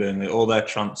United and Burnley, all their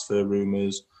transfer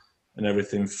rumours and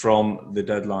everything from the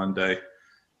deadline day.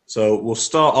 So we'll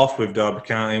start off with Derby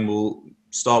County and we'll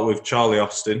start with Charlie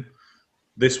Austin.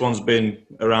 This one's been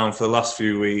around for the last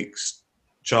few weeks.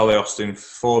 Charlie Austin for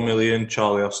 4 million,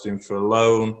 Charlie Austin for a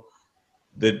loan.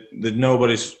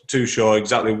 Nobody's too sure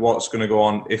exactly what's going to go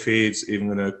on, if he's even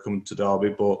going to come to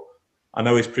Derby, but I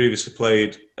know he's previously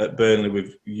played at Burnley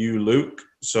with you, Luke.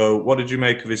 So what did you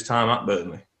make of his time at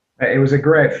Burnley? It was a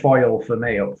great foil for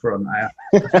me up front.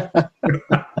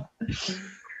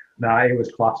 No, he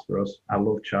was class for us. I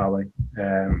love Charlie.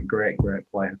 Great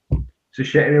player. It's a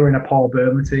shame we were in a Paul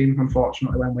Burnley team,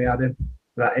 unfortunately, when we had him.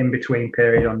 That in-between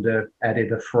period under Eddie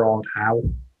the Fraud Howe,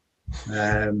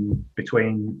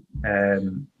 between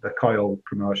the Coyle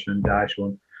promotion and Dyche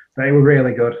one. They were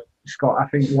really good. He scored, I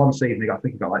think one season he got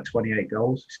like 28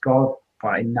 goals. He scored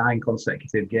like in 9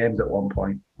 consecutive games at one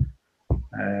point.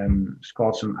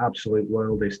 Scored some absolute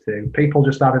worldies too. People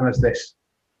just have him as this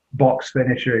box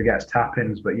finisher who gets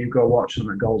tap-ins, but you go watch some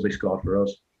of the goals he scored for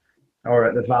us. Or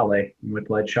at the Valley, when we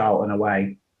played Charlton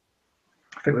away.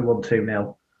 I think we won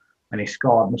 2-0. And he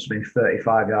scored, must have been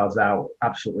 35 yards out.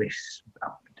 Absolutely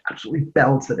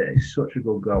belted it. It's such a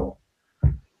good goal.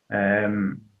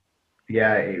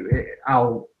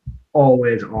 I'll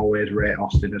always rate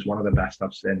Austin as one of the best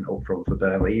I've seen up front for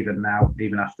Burnley. Even now,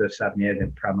 even after 7 years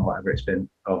in Prem or whatever it's been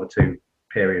over 2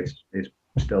 periods, he's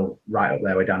still right up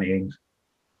there with Danny Ings.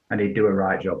 And he'd do a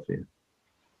right job for you.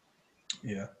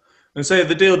 Yeah. And say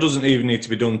the deal doesn't even need to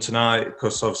be done tonight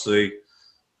because obviously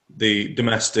the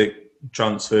domestic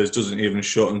transfers doesn't even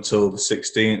shut until the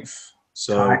 16th.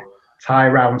 So tie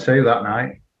round 2 that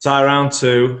night. Tie round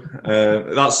 2.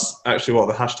 That's actually what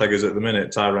the hashtag is at the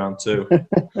minute, tie round 2.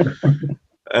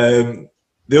 The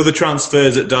other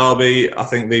transfers at Derby, I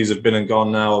think these have been and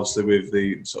gone now, obviously with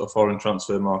the sort of foreign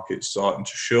transfer market starting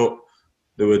to shut.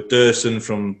 There were Dursun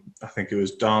from, I think it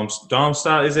was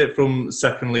Darmstadt, is it, from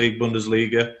Second League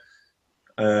Bundesliga.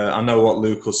 I know what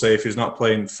Luke will say. If he's not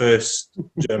playing first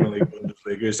German League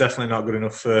Bundesliga, he's definitely not good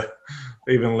enough for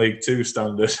even League 2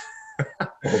 standard.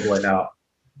 Probably not.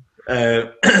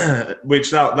 Which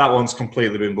that one's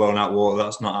completely been blown out water.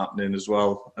 That's not happening as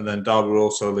well. And then Derby were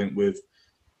also linked with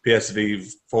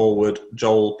PSV forward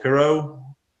Joel Pirot.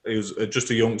 He was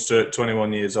just a youngster at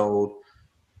 21 years old.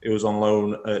 He was on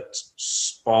loan at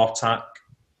Spartak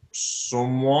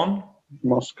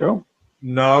Moscow?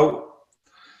 No.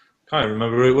 Can't even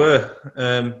remember who it were.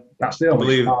 That's the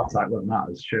only Spartak that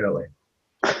matters, surely.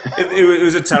 It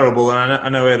was a terrible, and I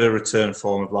know he had a return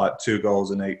form of like 2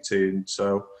 goals in 18,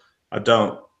 so I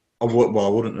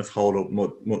wouldn't have held up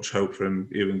much hope for him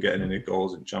even getting any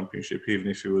goals in Championship, even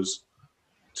if he was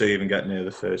to even get near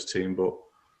the first team. But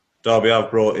Derby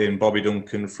have brought in Bobby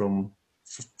Duncan from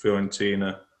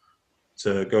Fiorentina,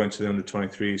 to go into the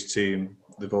under-23s team.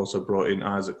 They've also brought in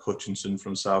Isaac Hutchinson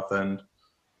from Southend,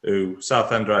 who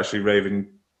Southend are actually raving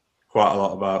quite a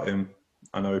lot about him.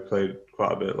 I know he played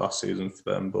quite a bit last season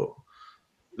for them, but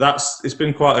it's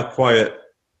been quite a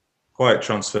quiet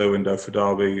transfer window for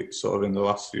Derby sort of in the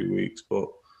last few weeks. But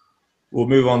we'll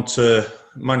move on to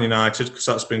Man United because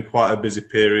that's been quite a busy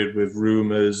period with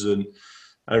rumours and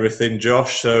everything.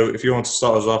 Josh, so if you want to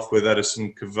start us off with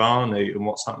Edison Cavani and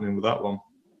what's happening with that one.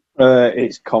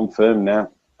 It's confirmed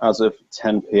now, as of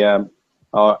 10 p.m.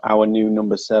 Our new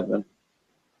number 7.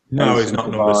 No, he's not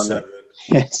number 7.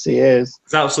 Yes, he is.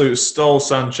 It's absolutely stole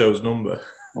Sancho's number.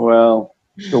 Well,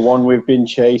 the one we've been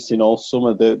chasing all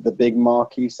summer, the big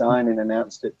marquee signing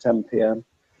announced at 10 p.m.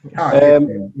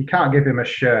 You can't give him a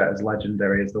shirt as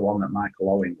legendary as the one that Michael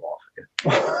Owen wore.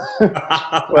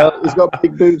 Well, he's got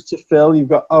big boots to fill. You've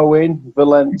got Owen,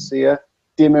 Valencia,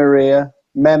 Di Maria,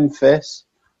 Memphis.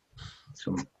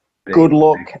 Good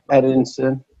luck,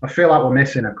 Edinson. I feel like we're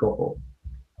missing a couple.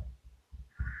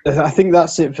 I think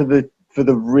that's it for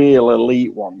the real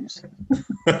elite ones.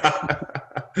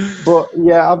 But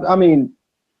yeah, I mean,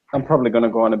 I'm probably going to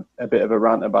go on a bit of a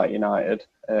rant about United,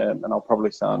 and I'll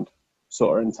probably sound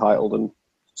sort of entitled and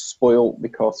spoiled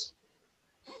because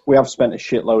we have spent a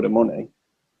shitload of money.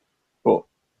 But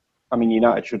I mean,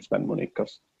 United should spend money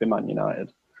because they're Man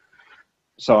United.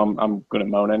 So I'm going to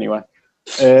moan anyway.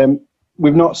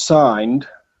 We've not signed,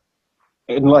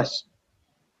 unless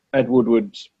Ed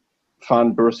Woodward's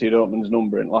found Borussia Dortmund's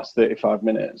number in the last 35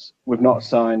 minutes. We've not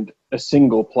signed a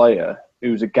single player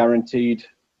who's a guaranteed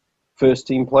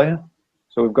first-team player.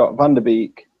 So we've got Van der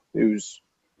Beek, who's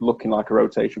looking like a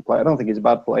rotation player. I don't think he's a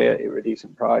bad player at a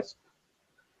decent price.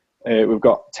 We've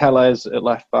got Tellez at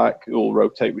left-back, who will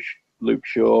rotate with Luke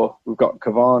Shaw. We've got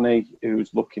Cavani,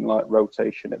 who's looking like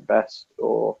rotation at best,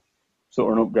 or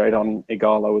sort of an upgrade on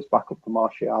Igalo as backup for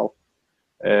Martial.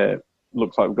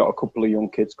 Looks like we've got a couple of young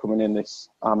kids coming in, this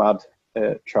Ahmad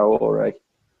Traore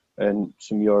and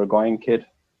some Uruguayan kid.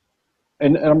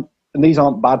 And these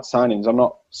aren't bad signings. I'm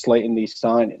not slating these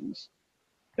signings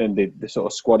and the sort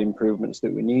of squad improvements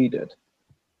that we needed.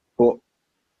 But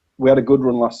we had a good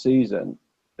run last season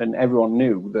and everyone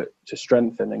knew that to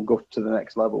strengthen and go to the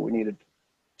next level, we needed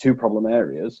 2 problem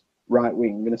areas, right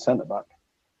wing and a centre-back.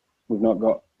 We've not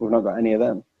got any of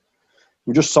them.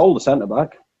 We just sold a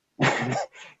centre-back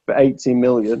for 18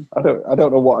 million. I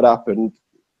don't know what had happened.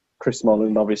 Chris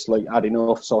Smalling obviously had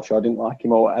enough. Solskjaer didn't like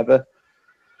him or whatever.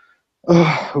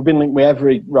 We've been linked with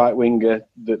every right winger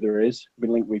that there is. We've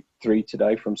been linked with 3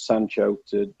 today, from Sancho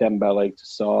to Dembele to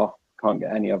Sarr. Can't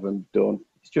get any of them done.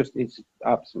 It's an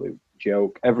absolute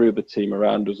joke. Every other team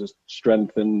around us has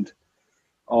strengthened.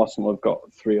 Arsenal have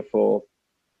got 3 or 4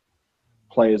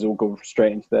 players who will go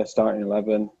straight into their starting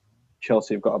 11.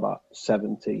 Chelsea have got about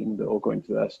 17 that will go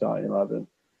into their starting 11.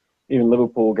 Even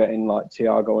Liverpool getting like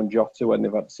Thiago and Jota when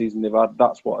they've had the season they've had.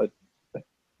 That's what a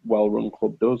well-run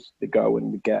club does. They go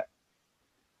and they get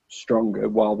stronger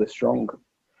while they're strong.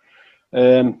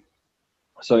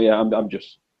 So yeah, I'm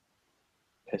just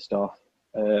pissed off.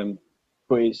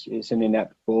 But it's an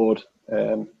inept board.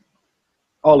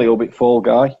 Ollie will be fall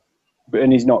guy,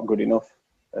 and he's not good enough.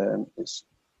 It's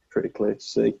pretty clear to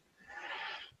see.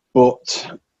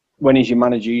 But when he's your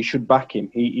manager, you should back him.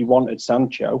 He wanted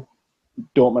Sancho.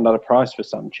 Dortmund had a price for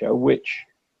Sancho, which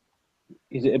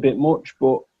is it a bit much,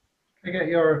 but... Can I get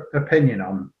your opinion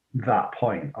on that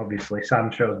point? Obviously,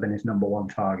 Sancho's been his number 1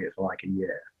 target for like a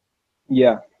year.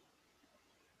 Yeah.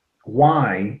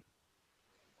 Why,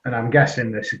 and I'm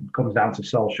guessing this comes down to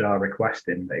Solskjaer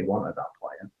requesting that he wanted that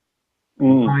player,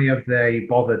 why have they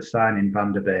bothered signing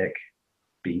Van der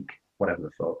Beek, whatever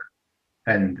the fuck,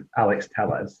 and Alex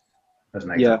Tellez as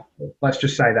an example? Yeah. Let's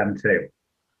just say them 2.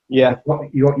 Yeah.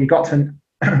 You got to,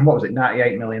 what was it,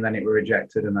 98 million, then it were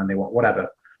rejected, and then they want whatever.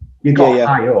 You got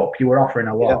high up, you were offering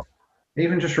a lot. Yeah.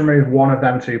 Even just remove one of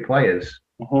them 2 players,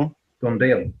 done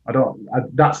deal.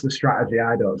 That's the strategy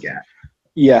I don't get.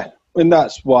 Yeah, and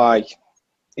that's why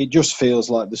it just feels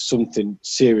like there's something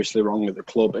seriously wrong with the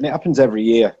club. And it happens every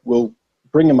year. We'll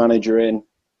bring a manager in,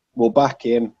 we'll back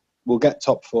him, we'll get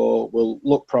top 4, we'll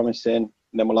look promising,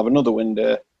 and then we'll have another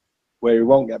window where he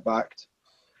won't get backed.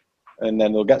 And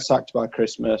then they'll get sacked by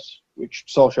Christmas, which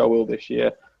Solskjaer will this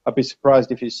year. I'd be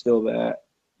surprised if he's still there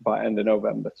by end of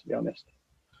November, to be honest.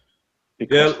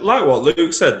 Yeah, like what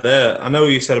Luke said there. I know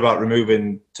you said about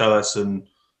removing Tellez and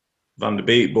Van der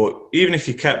Beek, but even if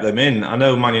you kept them in, I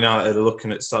know Man United are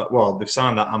looking at they've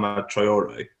signed that Ahmad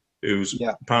Traore, who's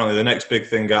apparently the next big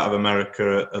thing out of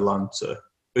America at Atlanta.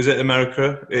 Is it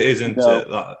America? It isn't.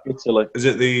 No, Italy. Is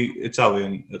it the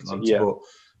Italian Atlanta? Yeah. But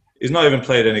he's not even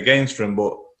played any games for him.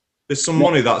 But there's some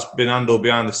money that's been handled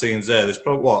behind the scenes there. There's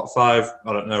probably, what,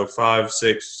 5,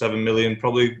 6, 7 million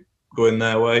probably going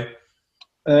their way.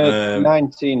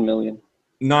 19 million.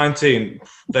 19,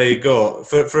 there you go.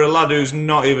 For a lad who's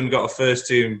not even got a first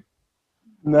team,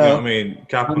 No. you know what I mean,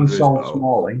 cap And under his sold belt.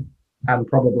 Smalling, and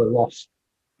probably lost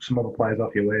some other players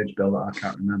off your wage bill that I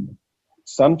can't remember.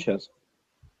 Sanchez.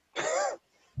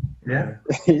 Yeah.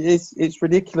 It's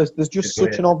ridiculous. There's just It's such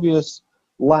weird. an obvious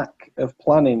lack of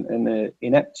planning and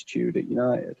ineptitude at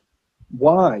United.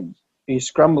 Why are you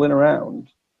scrambling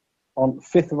around on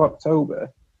 5th of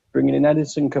October, bringing in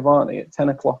Edinson Cavani at 10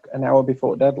 o'clock an hour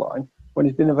before deadline when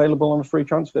he's been available on a free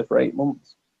transfer for 8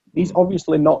 months? He's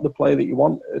obviously not the player that you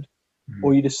wanted,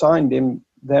 or you'd have signed him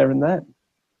there and then.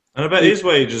 And I bet his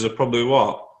wages are probably,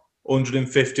 what,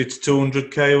 150 to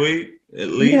 200k a week, at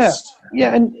least?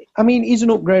 Yeah, and I mean, he's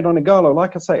an upgrade on Igalo.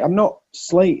 Like I say, I'm not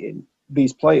slating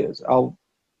these players.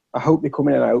 I hope they come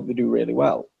in and I hope they do really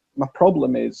well. My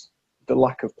problem is the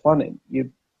lack of planning.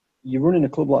 You're running a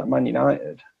club like Man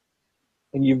United,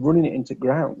 and you're running it into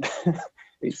ground.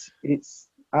 It's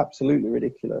absolutely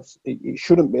ridiculous. It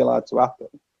shouldn't be allowed to happen.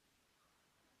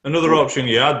 Another option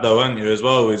you had, though, hadn't you, as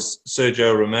well, was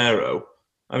Sergio Romero.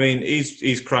 I mean,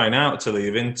 he's crying out to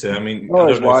leave Inter. I mean, I his don't know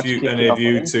if wife's kicking any of off on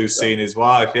you Insta, two seen his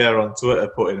wife, on Twitter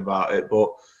putting about it, but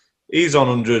he's on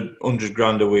 100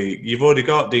 grand a week. You've already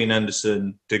got Dean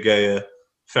Henderson, De Gea,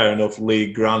 fair enough,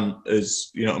 Lee Grant as,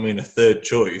 you know what I mean, a third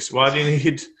choice. Why do you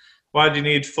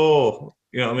need 4?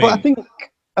 You know what I mean? But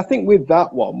I think with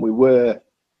that one, we were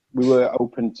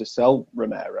open to sell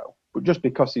Romero, but just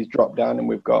because he's dropped down and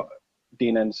we've got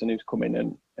Dean Henderson who's come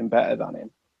in and better than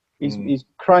him, he's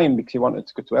crying because he wanted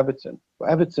to go to Everton. But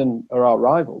Everton are our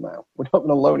rival now. We're not going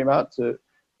to loan him out to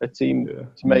a team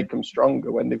to make them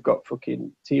stronger when they've got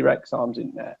fucking T-Rex arms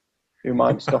in there who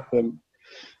might stop them.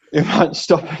 Who might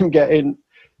stop him getting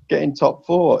top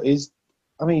 4. His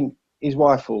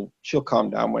wife she'll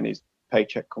calm down when his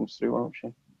paycheck comes through, won't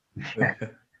she?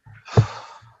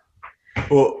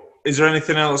 But is there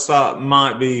anything else that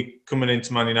might be coming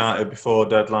into Man United before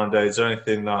deadline day? Is there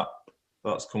anything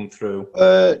that's come through?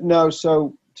 No.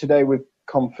 So today we've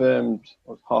confirmed,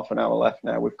 half an hour left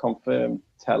now, we've confirmed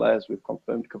Tellez, we've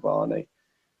confirmed Cavani, and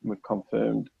we've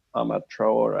confirmed Ahmad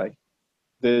Traore.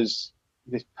 There's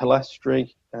this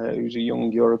Palestri, who's a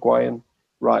young Uruguayan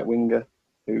right winger,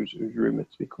 who's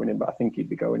rumoured to be coming in, but I think he'd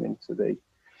be going into the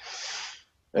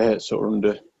sort of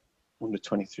under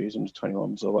 23s, under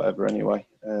 21s or whatever anyway.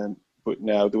 But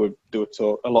now there were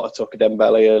a lot of talk of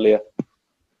Dembele earlier.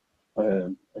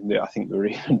 And I think there were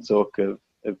even talk of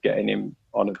getting him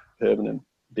on a permanent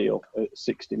deal at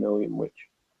 60 million, which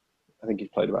I think he's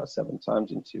played about 7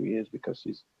 times in 2 years because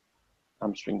his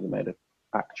hamstrings are made of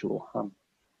actual ham.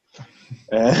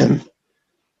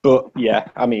 But yeah,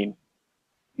 I mean,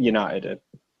 United,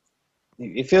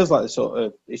 it feels like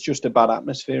it's just a bad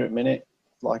atmosphere at the minute.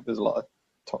 Like there's a lot of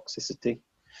toxicity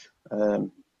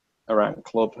around the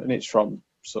club, and it's from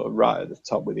sort of right at the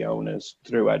top with the owners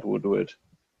through Ed Woodward.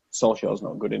 Solskjaer's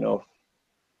not good enough.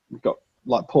 We've got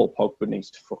like Paul Pogba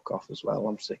needs to fuck off as well.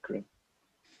 I'm sick of him.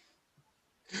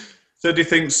 So do you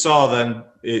think then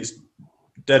it's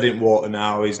dead in water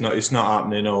now? It's not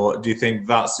happening, or do you think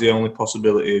that's the only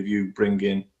possibility of you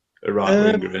bringing a right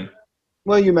winger in?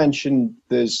 Well, you mentioned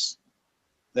there's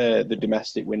the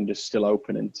domestic window's still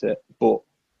open, isn't it? But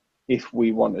if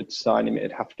we wanted to sign him,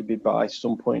 it'd have to be by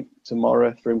some point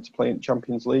tomorrow for him to play in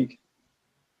Champions League.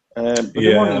 But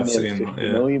they wanted nearly 50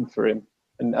 million for him.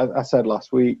 And as I said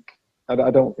last week, I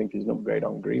don't think he's an upgrade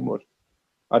on Greenwood.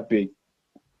 I'd be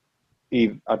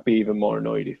even more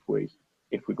annoyed if we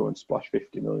go and splash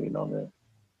 50 million on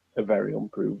a very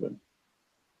unproven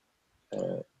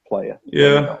player.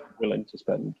 Yeah, Not willing to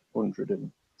spend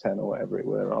 110 or whatever it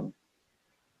were on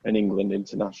an England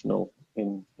international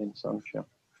in Sancho.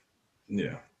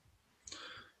 Yeah.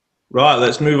 Right,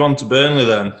 let's move on to Burnley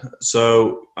then.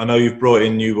 So I know you've brought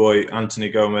in new boy Anthony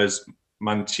Gomez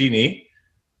Mancini.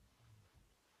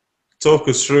 Talk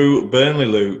us through Burnley,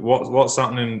 Luke. What's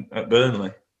happening at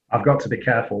Burnley? I've got to be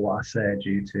careful what I say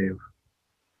due to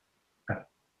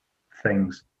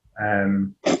things.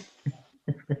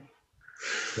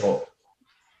 But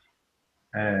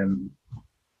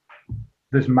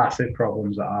there's massive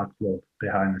problems at our club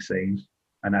behind the scenes,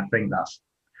 and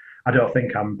I don't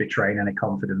think I'm betraying any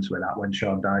confidence with that when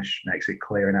Sean Dyche makes it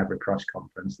clear in every press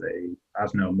conference that he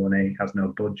has no money, has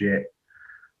no budget.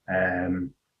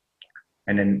 And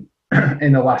in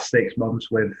the last 6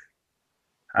 months, we've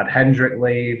had Hendrick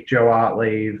leave, Joe Hart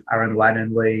leave, Aaron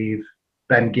Lennon leave,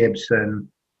 Ben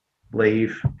Gibson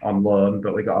leave on loan,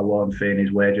 but we got a loan fee and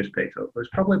his wages picked up. It was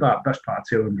probably about best part of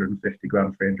 250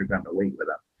 grand, 300 grand a week with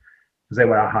them. because they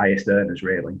were our highest earners,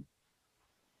 really.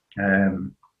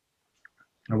 And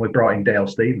we brought in Dale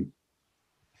Stephens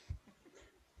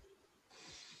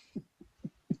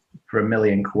for £1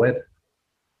 million.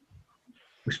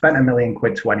 We spent £1 million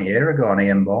 20 years ago on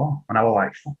Ian Moore, and I was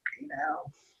like, fucking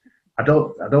hell. I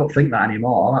don't think that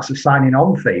anymore. That's a signing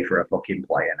on fee for a fucking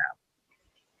player now.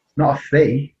 It's not a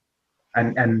fee.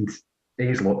 And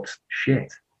he's looked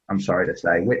shit, I'm sorry to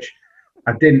say, which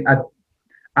I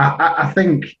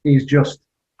think he's just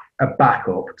a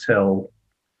backup till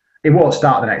he won't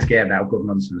start the next game now.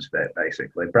 Gudmundson's fit,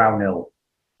 basically. Brownhill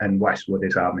and Westwood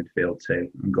is our midfield too,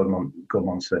 and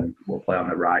Gudmundsson will play on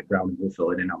the right. Brownhill will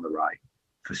fill it in on the right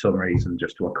for some reason,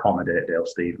 just to accommodate Dale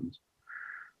Stephens.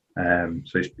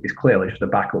 So he's clearly just a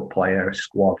backup player, a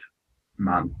squad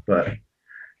man. But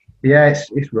yeah,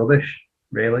 it's rubbish,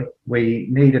 really. We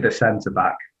needed a centre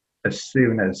back as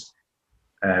soon as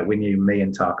we knew me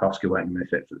and Tarkowski weren't going to be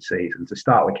fit for the season. To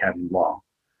start with Kevin Long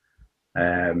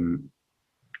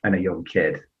and a young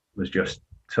kid was just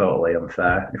totally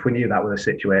unfair. If we knew that was a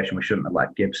situation, we shouldn't have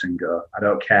let Gibson go. I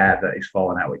don't care that he's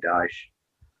fallen out with Dyche.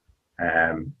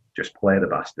 Just play the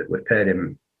bastard. We've paid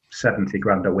him 70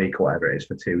 grand a week or whatever it is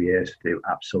for 2 years to do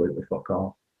absolutely fuck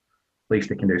all. Least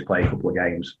he can do is play a couple of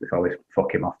games before we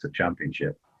fuck him off to the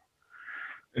Championship.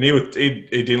 And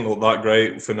he didn't look that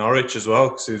great for Norwich as well,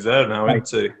 because he's there now,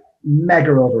 isn't he?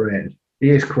 Mega overrated.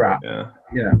 He is crap. Yeah.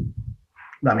 You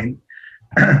know, I mean,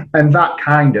 and that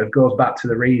kind of goes back to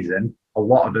the reason a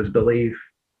lot of us believe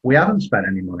we haven't spent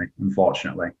any money,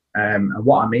 unfortunately. And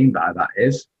what I mean by that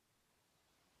is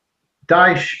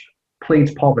Dyche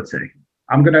pleads poverty.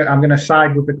 I'm gonna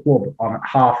side with the club on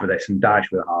half of this and Dyche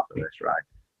with half of this,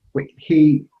 right?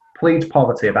 He pleads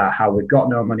poverty about how we've got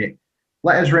no money.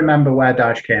 Let us remember where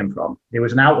Dyche came from. He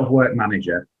was an out-of-work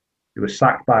manager. He was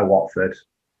sacked by Watford.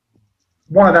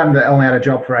 One of them that only had a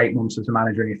job for 8 months as a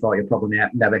manager, and you thought you'd probably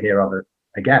never hear of it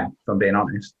again, if I'm being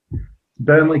honest.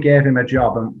 Burnley gave him a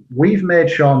job, and we've made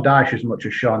Sean Dyche as much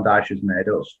as Sean Dyche has made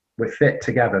us. We fit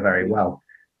together very well.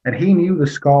 And he knew the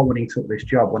score when he took this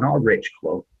job. We're not a rich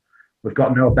club. We've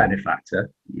got no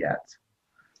benefactor yet.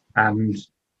 And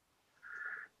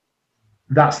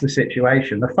that's the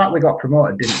situation. The fact we got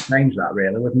promoted didn't change that,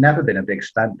 really. We've never been a big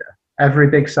spender. Every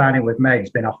big signing we've made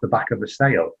has been off the back of a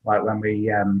sale, like when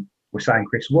we signed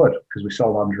Chris Wood because we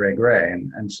sold Andre Gray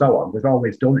and so on. We've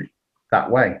always done it that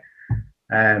way.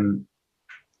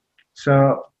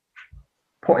 So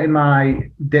putting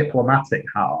my diplomatic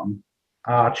hat on,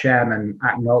 our chairman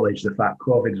acknowledged the fact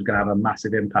COVID was going to have a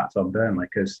massive impact on Burnley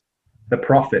because the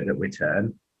profit that we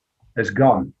turn has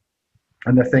gone.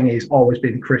 And the thing he's always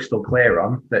been crystal clear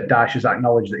on, that Dyche has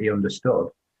acknowledged that he understood,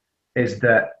 is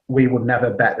that we would never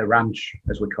bet the ranch,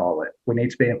 as we call it. We need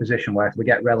to be in a position where if we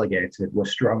get relegated, we're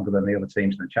stronger than the other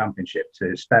teams in the Championship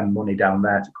to spend money down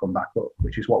there to come back up,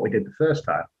 which is what we did the first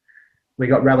time. We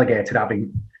got relegated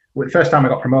the first time we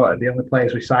got promoted, the only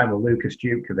players we signed were Lucas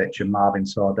Djukovic and Marvin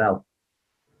Sordell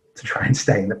to try and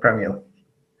stay in the Premier League.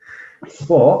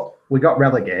 But we got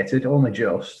relegated, only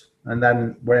just, and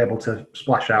then we're able to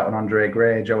splash out on Andre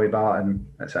Gray, Joey Barton,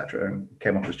 etc., and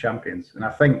came up as champions. And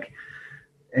I think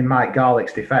in Mike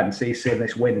Garlick's defence, he's seen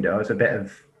this window as a bit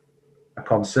of a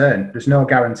concern. There's no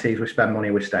guarantees we spend money,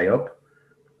 we stay up.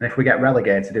 And if we get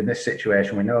relegated in this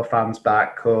situation with no fans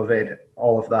back, COVID,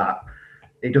 all of that,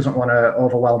 he doesn't want to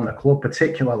overwhelm the club,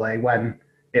 particularly when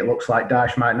it looks like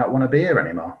Dyche might not want to be here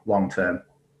anymore long term.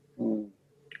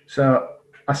 So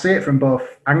I see it from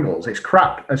both angles. It's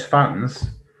crap as fans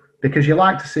because you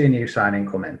like to see a new signing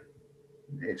come in.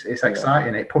 It's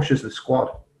exciting. It pushes the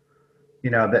squad. You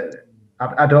know, that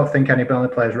I don't think any Burnley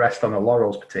players rest on the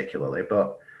laurels particularly,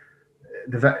 but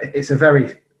it's a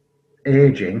very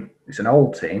aging, it's an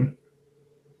old team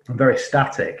and very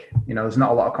static. You know, there's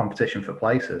not a lot of competition for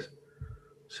places.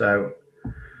 So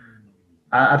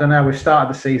I don't know. We've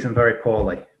started the season very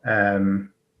poorly,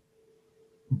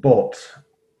 but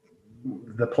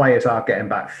the players are getting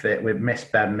back fit. We've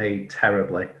missed Ben Mee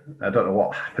terribly. I don't know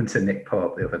what happened to Nick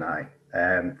Pope the other night.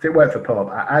 If it weren't for Pope,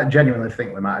 I genuinely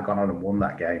think we might have gone on and won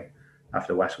that game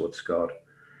after Westwood scored.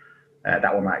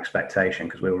 That was my expectation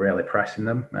because we were really pressing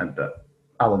them. But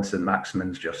Alan St.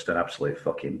 Maximin's just an absolute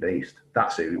fucking beast.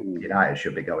 That's who United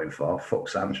should be going for. Fuck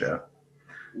Sancho.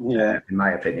 Yeah, in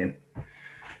my opinion.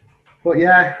 But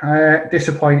yeah,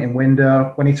 disappointing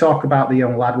window. When you talk about the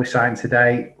young lad we signed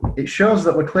today, it shows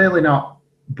that we're clearly not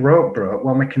broke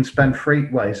when we can spend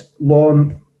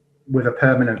loan with a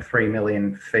permanent $3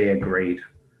 million fee agreed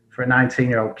for a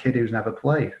 19-year-old kid who's never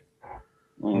played.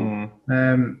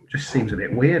 Just seems a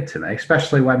bit weird to me,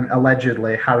 especially when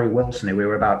allegedly Harry Wilson, who we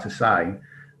were about to sign,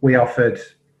 we offered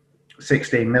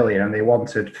 16 million and they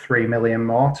wanted 3 million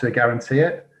more to guarantee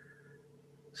it.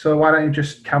 So why don't you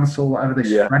just cancel whatever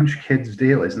this French kid's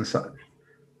deal is? And so,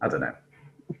 I don't know.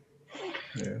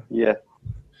 Yeah.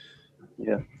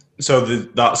 So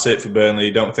that's it for Burnley.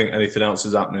 You don't think anything else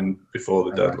is happening before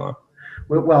the deadline?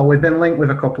 Well, we've been linked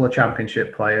with a couple of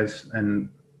Championship players, and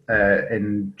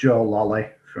in Joe Lolly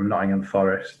from Nottingham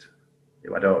Forest,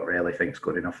 who I don't really think is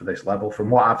good enough for this level from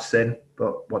what I've seen,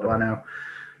 but what do I know?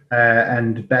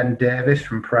 And Ben Davies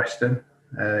from Preston,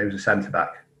 who's a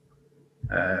centre-back.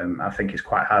 I think he's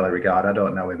quite highly regarded. I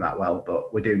don't know him that well,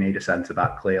 but we do need a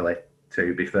centre-back, clearly,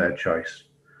 to be third choice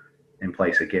in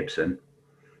place of Gibson.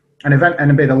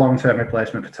 And be the long-term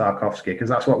replacement for Tarkowski, because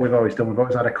that's what we've always done. We've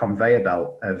always had a conveyor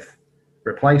belt of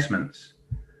replacements.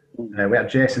 We had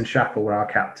Jason Shackle, our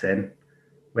captain.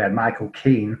 We had Michael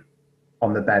Keane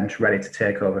on the bench, ready to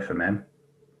take over from him.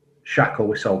 Shackle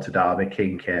we sold to Derby.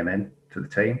 Keane came in to the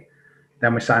team.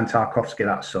 Then we signed Tarkowski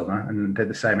that summer and did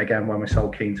the same again when we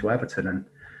sold Keane to Everton. And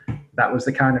that was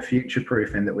the kind of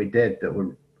future-proofing that we did, that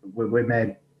we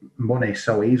made money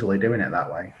so easily doing it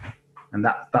that way. And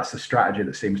that's the strategy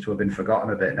that seems to have been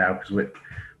forgotten a bit now, because we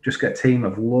just get a team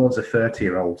of loads of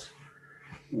 30-year-olds.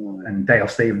 And Dale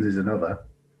Stevens is another.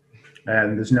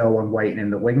 And there's no one waiting in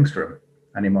the wings for him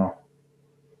anymore,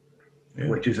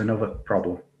 which is another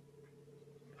problem.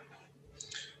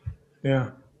 Yeah.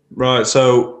 Right,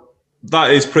 so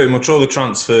that is pretty much all the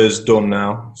transfers done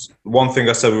now. One thing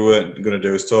I said we weren't going to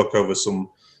do is talk over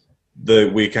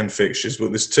the weekend fixtures,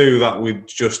 but there's two that we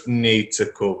just need to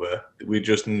cover. We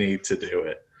just need to do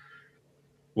it.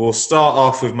 We'll start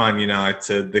off with Man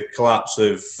United, the collapse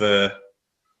of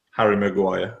Harry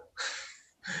Maguire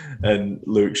and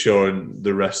Luke Shaw and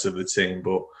the rest of the team,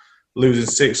 but losing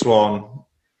 6-1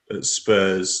 at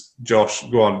Spurs. Josh,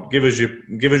 go on, give us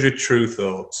your true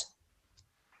thoughts.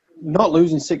 Not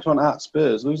losing 6-1 at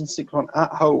Spurs, losing 6-1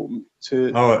 at home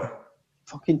to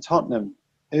fucking Tottenham,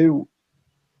 who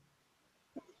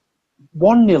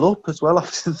 1-0 up as well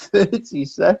after 30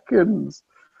 seconds.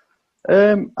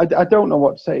 I don't know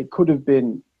what to say. It could have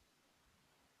been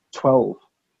 12.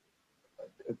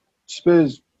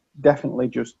 Spurs definitely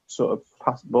just sort of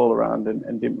passed the ball around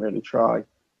and didn't really try for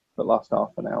the last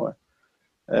half an hour.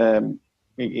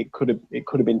 It could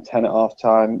have been 10 at half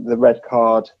time. The red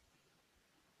card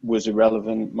was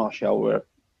irrelevant. Martial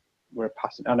were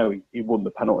passing. I know he won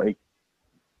the penalty.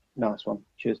 Nice one.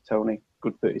 Cheers, Tony.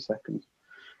 Good 30 seconds.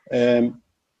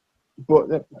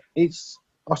 But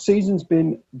our season's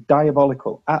been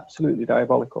diabolical, absolutely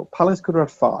diabolical. Palace could have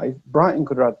had 5, Brighton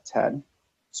could have had 10,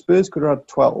 Spurs could have had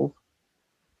 12.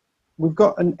 We've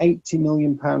got an £80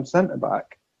 million centre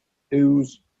back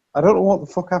who's, I don't know what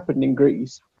the fuck happened in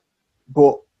Greece,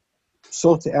 but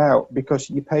sort it out, because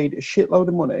you paid a shitload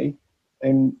of money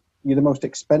and you're the most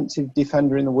expensive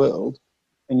defender in the world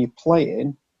and you're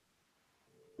playing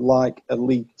like a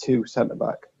League 2 centre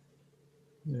back.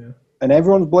 Yeah. And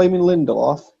everyone's blaming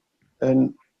Lindelof,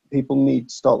 and people need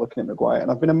to start looking at Maguire.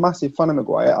 And I've been a massive fan of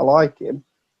Maguire. I like him.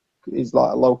 He's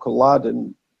like a local lad,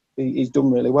 and he's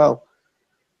done really well.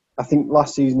 I think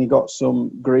last season he got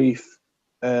some grief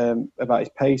about his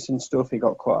pace and stuff. He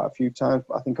got caught a few times,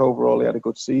 but I think overall he had a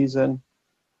good season.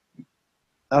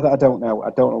 I don't know. I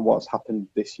don't know what's happened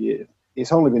this year.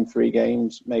 It's only been 3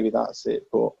 games. Maybe that's it.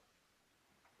 But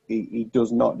he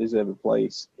does not deserve a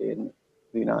place in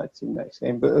the United team next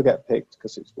game, but he'll get picked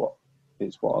because it's what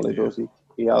Ollie does.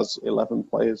 He has 11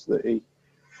 players that he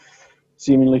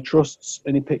seemingly trusts,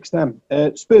 and he picks them.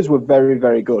 Spurs were very,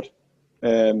 very good,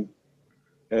 and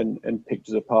picked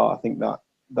us apart. I think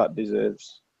that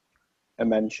deserves a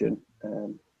mention,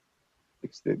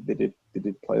 because they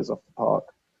did play us off the park.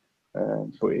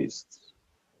 But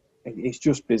it's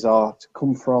just bizarre to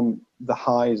come from the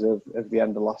highs of the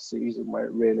end of last season, where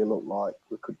it really looked like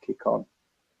we could kick on.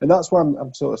 And that's why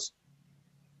I'm sort of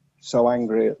so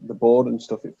angry at the board and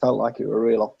stuff. It felt like it was a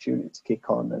real opportunity to kick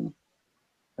on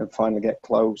and finally get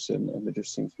close, and there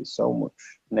just seems to be so much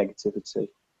negativity.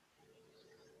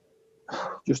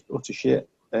 Just utter shit.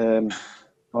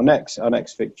 Our next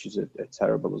fixtures are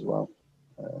terrible as well.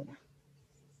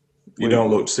 You don't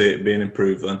look to see it being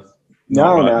improved then?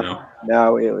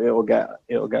 No, it'll get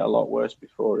a lot worse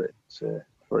before it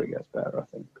gets better, I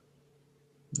think.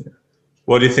 Yeah.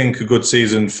 What do you think a good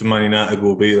season for Man United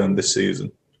will be then this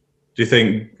season? Do you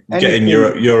think getting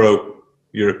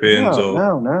Europeans?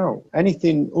 No.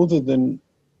 Anything other than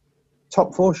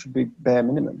top 4 should be bare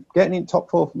minimum. Getting in top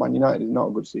 4 for Man United is not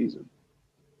a good season.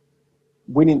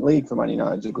 Winning league for Man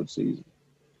United is a good season.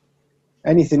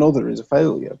 Anything other is a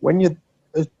failure. When you're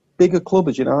as big a club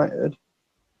as United,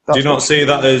 do you not see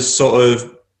that as sort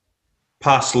of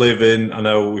past living. I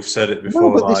know we've said it before.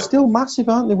 No, but like, they're still massive,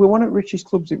 aren't they? We're one of the richest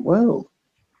clubs in the world.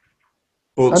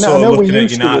 but I sort know of we looking at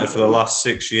used to United win. for the last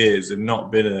 6 years, they've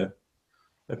not been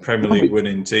a Premier No, League but-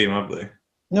 winning team, have they?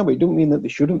 No, but it doesn't mean that they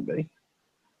shouldn't be.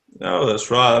 No,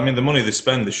 that's right. I mean, the money they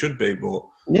spend, they should be, but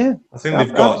Yeah. I think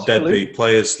they've got Absolutely. deadbeat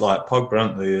players like Pogba,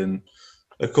 haven't they, and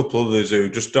a couple others who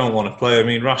just don't want to play. I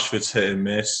mean, Rashford's hit and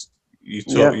miss. You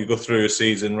go through a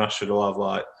season, Rashford will have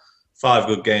like 5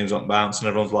 good games on bounce, and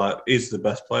everyone's like, he's the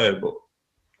best player, but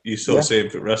you sort of see him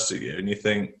for the rest of the year, and you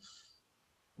think,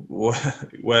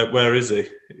 where is he?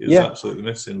 He's absolutely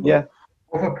missing. But Yeah.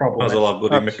 Other problem might as well have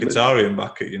bloody Absolutely. Mkhitaryan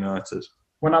back at United.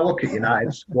 when I look at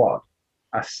United's squad,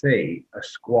 I see a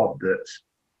squad that's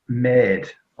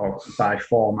made by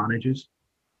 4 managers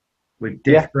with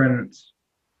different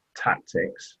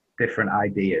tactics, different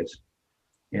ideas.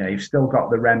 You know, you've still got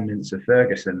the remnants of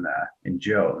Ferguson there in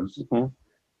Jones. Mm-hmm.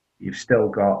 You've still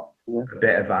got a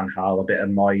bit of Van Gaal, a bit of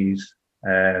Moyes,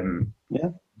 a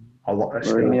lot of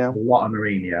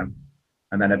Mourinho,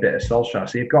 and then a bit of Solskjaer.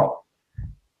 So you've got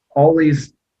all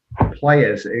these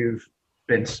players who've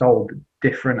been sold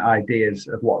different ideas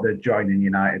of what they're joining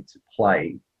United to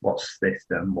play, what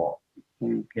system, what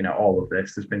all of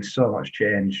this. There's been so much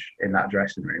change in that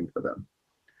dressing room for them.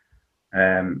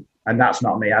 And that's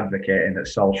not me advocating that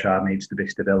Solskjaer needs to be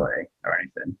stability or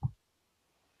anything.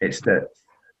 It's that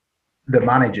the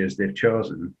managers they've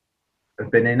chosen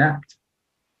have been inept,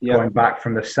 going back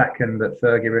from the second that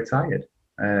Fergie retired.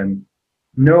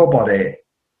 Nobody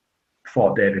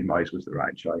thought David Moyes was the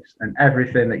right choice. And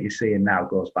everything that you're seeing now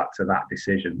goes back to that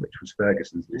decision, which was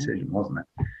Ferguson's decision, wasn't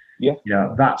it? Yeah. You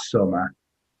know, that summer,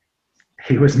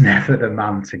 he was never the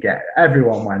man to get.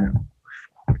 Everyone went,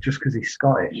 just because he's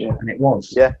Scottish. Yeah. And it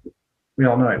was. Yeah. We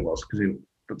all know it was,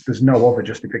 because there's no other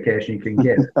justification you can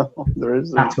give there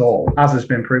isn't. at all, as has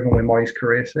been proven with Moyes'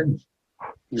 career since.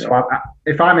 Yeah. So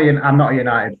I'm not a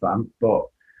United fan, but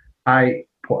I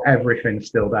put everything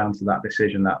still down to that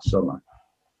decision that summer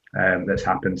that's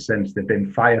happened since. They've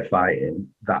been firefighting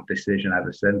that decision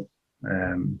ever since.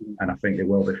 And I think they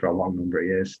will be for a long number of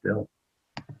years still.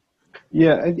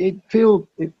 Yeah, it feels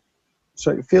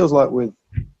like with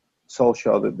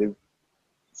Solskjaer that they've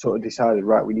sort of decided,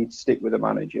 right, we need to stick with the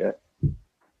manager,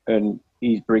 and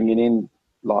he's bringing in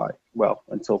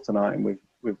until tonight, and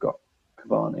we've got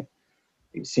Cavani.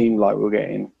 It seemed like we're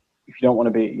getting, if you don't want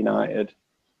to be at United,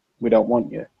 we don't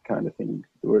want you, kind of thing.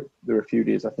 There were a few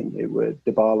days, I think it was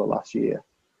Dybala last year,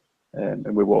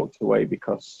 and we walked away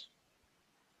because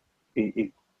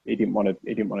he didn't want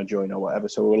to join or whatever.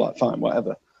 So we were like, fine,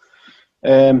 whatever.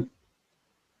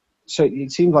 So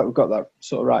it seems like we've got that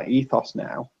sort of right ethos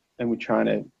now, and we're trying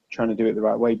to do it the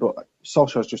right way. But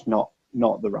Solskjaer's just not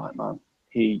the right man.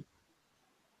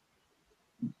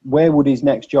 Where would his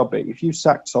next job be? If you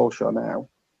sacked Solskjaer now,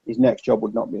 his next job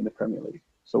would not be in the Premier League.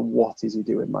 So what is he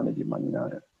doing managing Man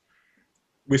United?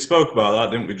 We spoke about that,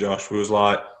 didn't we, Josh? We was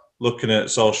like looking at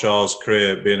Solskjaer's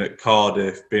career, being at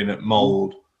Cardiff, being at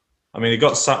Mould. I mean, he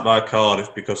got sacked by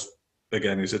Cardiff because,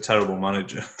 again, he's a terrible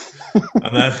manager.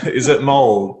 And then he's at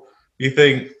Mould. You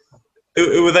think,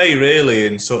 who are they really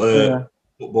in sort of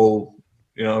football?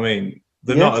 You know what I mean?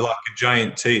 They're not like a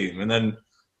giant team. And then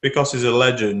because he's a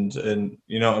legend, and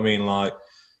you know what I mean,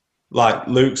 like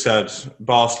Luke said,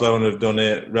 Barcelona have done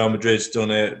it, Real Madrid's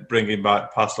done it, bringing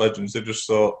back past legends. They just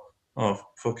thought, oh,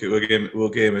 fuck it, we'll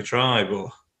give him a try. But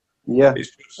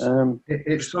it's just,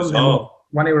 it's something.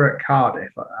 When he were at Cardiff,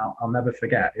 I'll never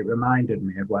forget, it reminded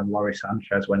me of when Lawrie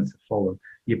Sanchez went to Fulham.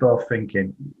 You're both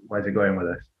thinking, where's he going with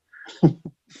this?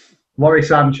 Lawrie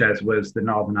Sanchez was the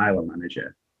Northern Ireland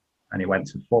manager, and he went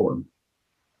to Fulham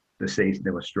the season they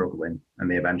were struggling, and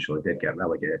they eventually did get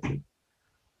relegated.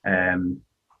 And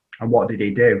what did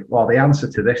he do? Well, the answer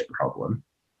to this problem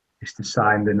is to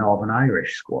sign the Northern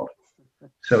Irish squad.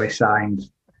 So he signed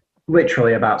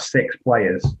literally about 6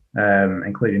 players,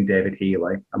 including David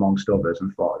Healy, amongst others,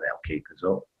 and thought they'll keep us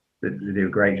up. They do a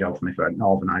great job for me for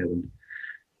Northern Ireland.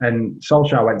 And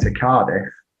Solskjaer went to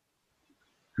Cardiff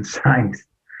and signed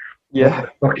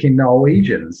fucking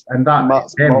Norwegians. And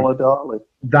that's him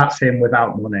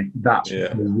without money. That's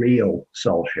the real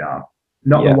Solskjaer.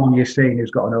 Not the one you're seeing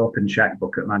who's got an open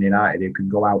checkbook at Man United who can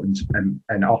go out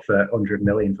and offer 100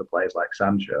 million for players like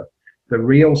Sancho. The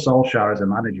real Solskjaer as a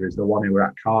manager is the one who were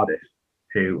at Cardiff,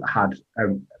 who had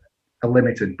a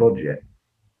limited budget,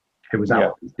 who was out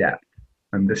of his depth.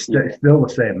 And they're still the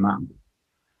same man.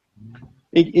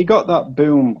 He got that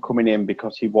boom coming in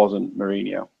because he wasn't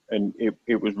Mourinho, and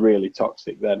it was really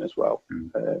toxic then as well.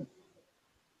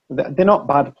 They're not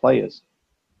bad players.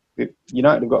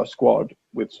 United have got a squad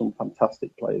with some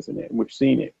fantastic players in it, and we've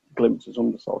seen it glimpses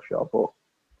under Solskjaer, but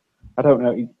I don't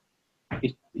know.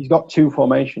 he's got two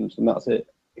formations and that's it.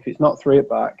 If it's not three at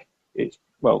back, it's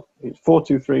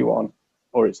 4-2-3-1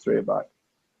 or it's three at back,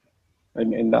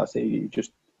 and that's it.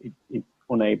 He's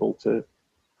unable to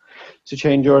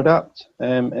change or adapt,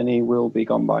 and he will be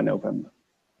gone by November.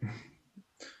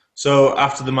 So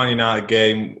after the Man United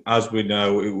game, as we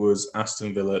know, it was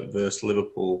Aston Villa versus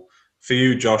Liverpool. For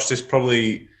you, Josh, this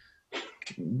probably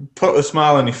put a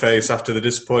smile on your face after the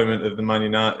disappointment of the Man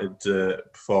United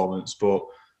performance, but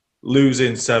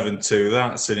losing 7-2,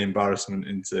 that's an embarrassment,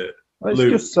 isn't it?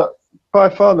 It's just by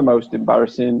far the most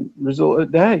embarrassing result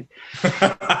of the day.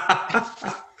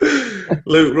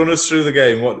 Luke, run us through the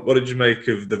game. What did you make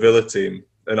of the Villa team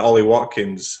and Ollie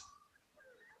Watkins?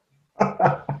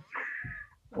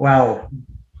 Well,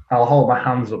 I'll hold my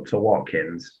hands up to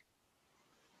Watkins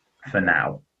for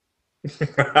now.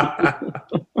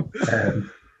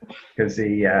 Because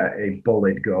he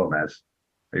bullied Gomez,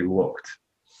 who looked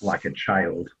like a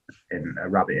child in a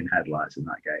rabbit in headlights in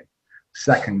that game.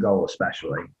 Second goal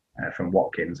especially from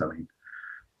Watkins. I mean,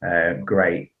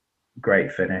 great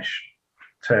finish.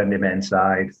 Turned him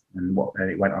inside and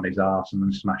it went on his arse and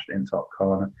then smashed it in top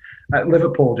corner.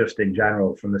 Liverpool just in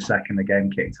general from the second the game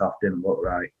kicked off didn't look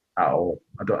right at all.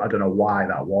 I don't know why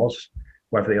that was.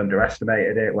 Whether they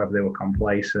underestimated it, whether they were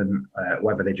complacent,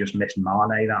 whether they just missed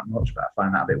Mane that much, but I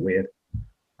find that a bit weird.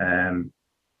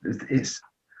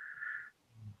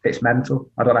 It's mental.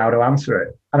 I don't know how to answer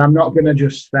it. And I'm not going to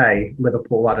just say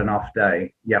Liverpool had an off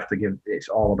day. You have to give it's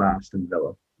all about Aston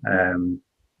Villa.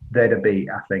 They'd have beat,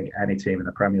 I think, any team in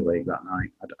the Premier League that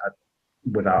night,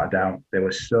 without a doubt. They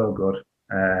were so good.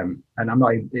 And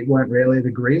it weren't really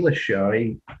the Grealish show.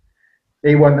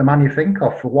 He wasn't the man you think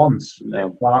of for once. No.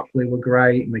 Barkley were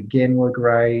great, McGinn were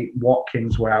great,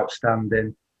 Watkins were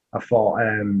outstanding. I thought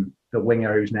the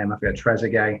winger whose name I forget,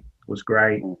 Trezeguet, was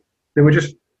great.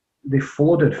 They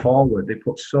flooded forward. They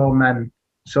put so many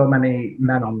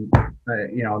men on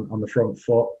on the front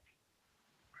foot.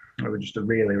 It was just a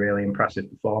really, really impressive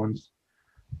performance.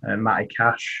 Matty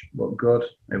Cash looked good.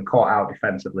 They were caught out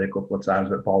defensively a couple of times,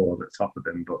 but ball over the top of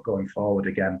him. But going forward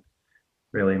again,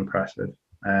 really impressive.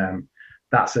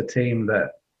 That's a team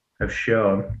that have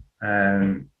shown,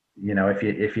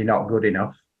 if you're not good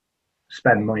enough,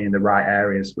 spend money in the right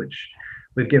areas. Which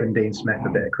we've given Dean Smith a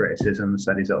bit of criticism,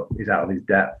 said he's out of his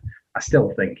depth. I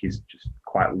still think he's just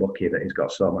quite lucky that he's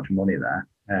got so much money there.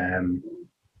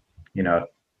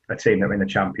 A team that were in the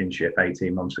Championship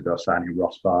 18 months ago signing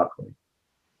Ross Barkley.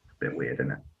 A bit weird,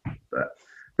 isn't it? But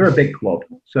they're a big club.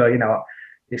 So,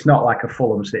 it's not like a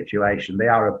Fulham situation. They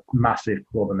are a massive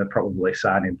club and they're probably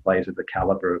signing players of the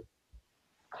calibre of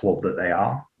club that they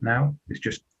are now. It's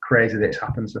just crazy that it's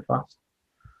happened so fast.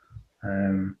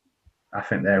 I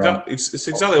think they're It's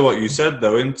exactly what you said,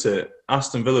 though, isn't it?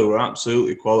 Aston Villa were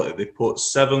absolutely quality. They put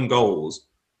 7 goals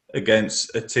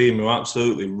against a team who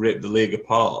absolutely ripped the league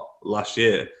apart last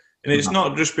year. And it's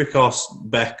not just because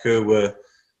Becker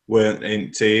weren't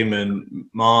in team and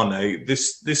Mane.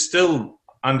 There's still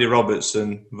Andy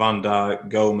Robertson, Van Dijk,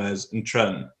 Gomez and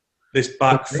Trent. This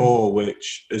back four,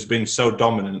 which has been so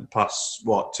dominant past,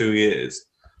 2 years.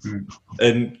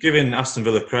 And giving Aston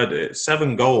Villa credit,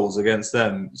 7 goals against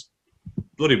them is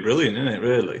bloody brilliant, isn't it,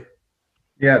 really?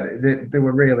 Yeah, they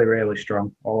were really, really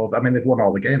strong. They've won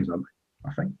all the games, haven't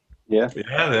they? I think. Yeah.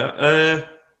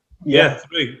 Yeah,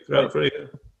 3 out of 3.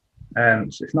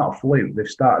 So it's not a fluke. They've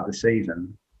started the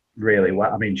season really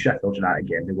well. I mean, Sheffield United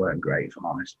game, they weren't great, if I'm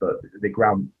honest, but they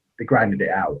grinded it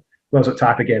out. Those are the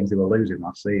type of games they were losing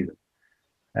last season.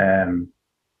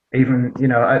 Even,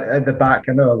 at the back,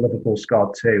 I know Liverpool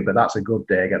scored 2, but that's a good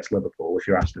day against Liverpool if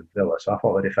you're Aston Villa. So I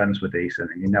thought the defence were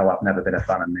decent. And I've never been a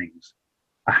fan of Mings.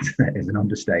 That is an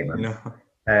understatement.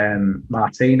 No.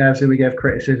 Martinez, who we gave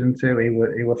criticism to, he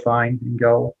were fine in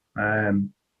goal.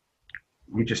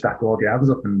 You just have to hold your hands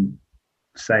up and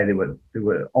say they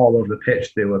were all over the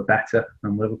pitch. They were better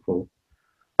than Liverpool.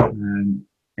 In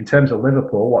terms of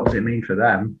Liverpool, what does it mean for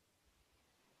them?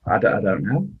 I don't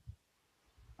know.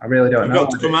 I really don't know. They've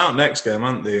got to come out next game,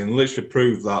 haven't they, and literally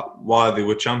prove that why they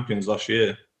were champions last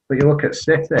year. But you look at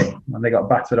City, and they got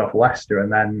battered off Leicester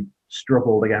and then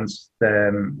struggled against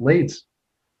Leeds.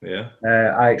 Yeah.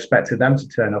 I expected them to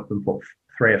turn up and put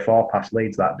 3 or 4 past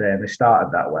Leeds that day, and they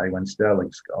started that way when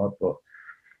Sterling scored. But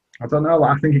I don't know.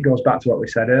 I think it goes back to what we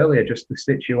said earlier, just the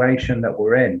situation that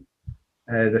we're in.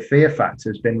 The fear factor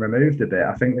has been removed a bit.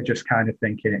 I think they're just kind of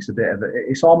thinking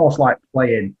it's almost like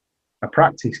playing a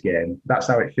practice game. That's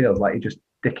how it feels, like you're just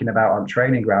dicking about on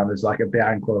training ground. There's like a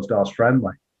behind closed doors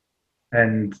friendly.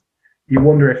 And you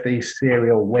wonder if these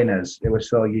serial winners who are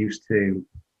so used to,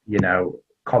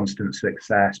 constant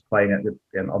success, playing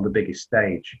on the biggest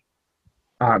stage,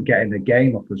 aren't getting the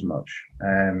game up as much.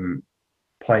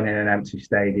 Playing in an empty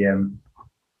stadium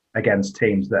against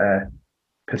teams that are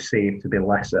perceived to be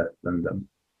lesser than them.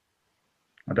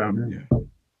 I don't know. Yeah.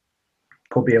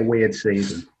 Could be a weird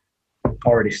season.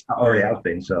 Already has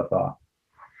been so far.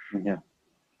 Yeah.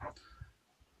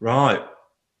 Right.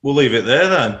 We'll leave it there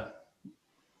then.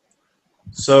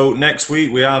 So next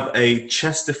week we have a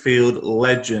Chesterfield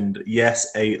legend.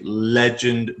 Yes, a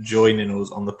legend joining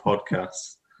us on the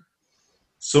podcast.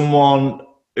 Someone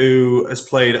who has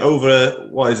played over,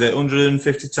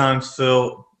 150 times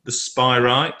for the Spy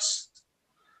Rights.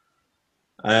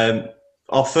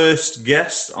 Our first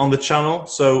guest on the channel,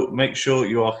 so make sure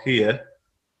you are here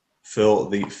for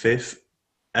the 5th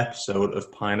episode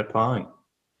of Pint a Pint.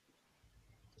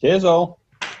 Cheers, all.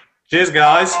 Cheers,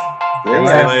 guys. See you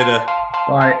later.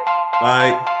 Bye.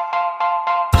 Bye.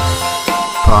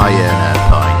 Pie and a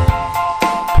pint.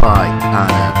 Pie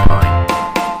and a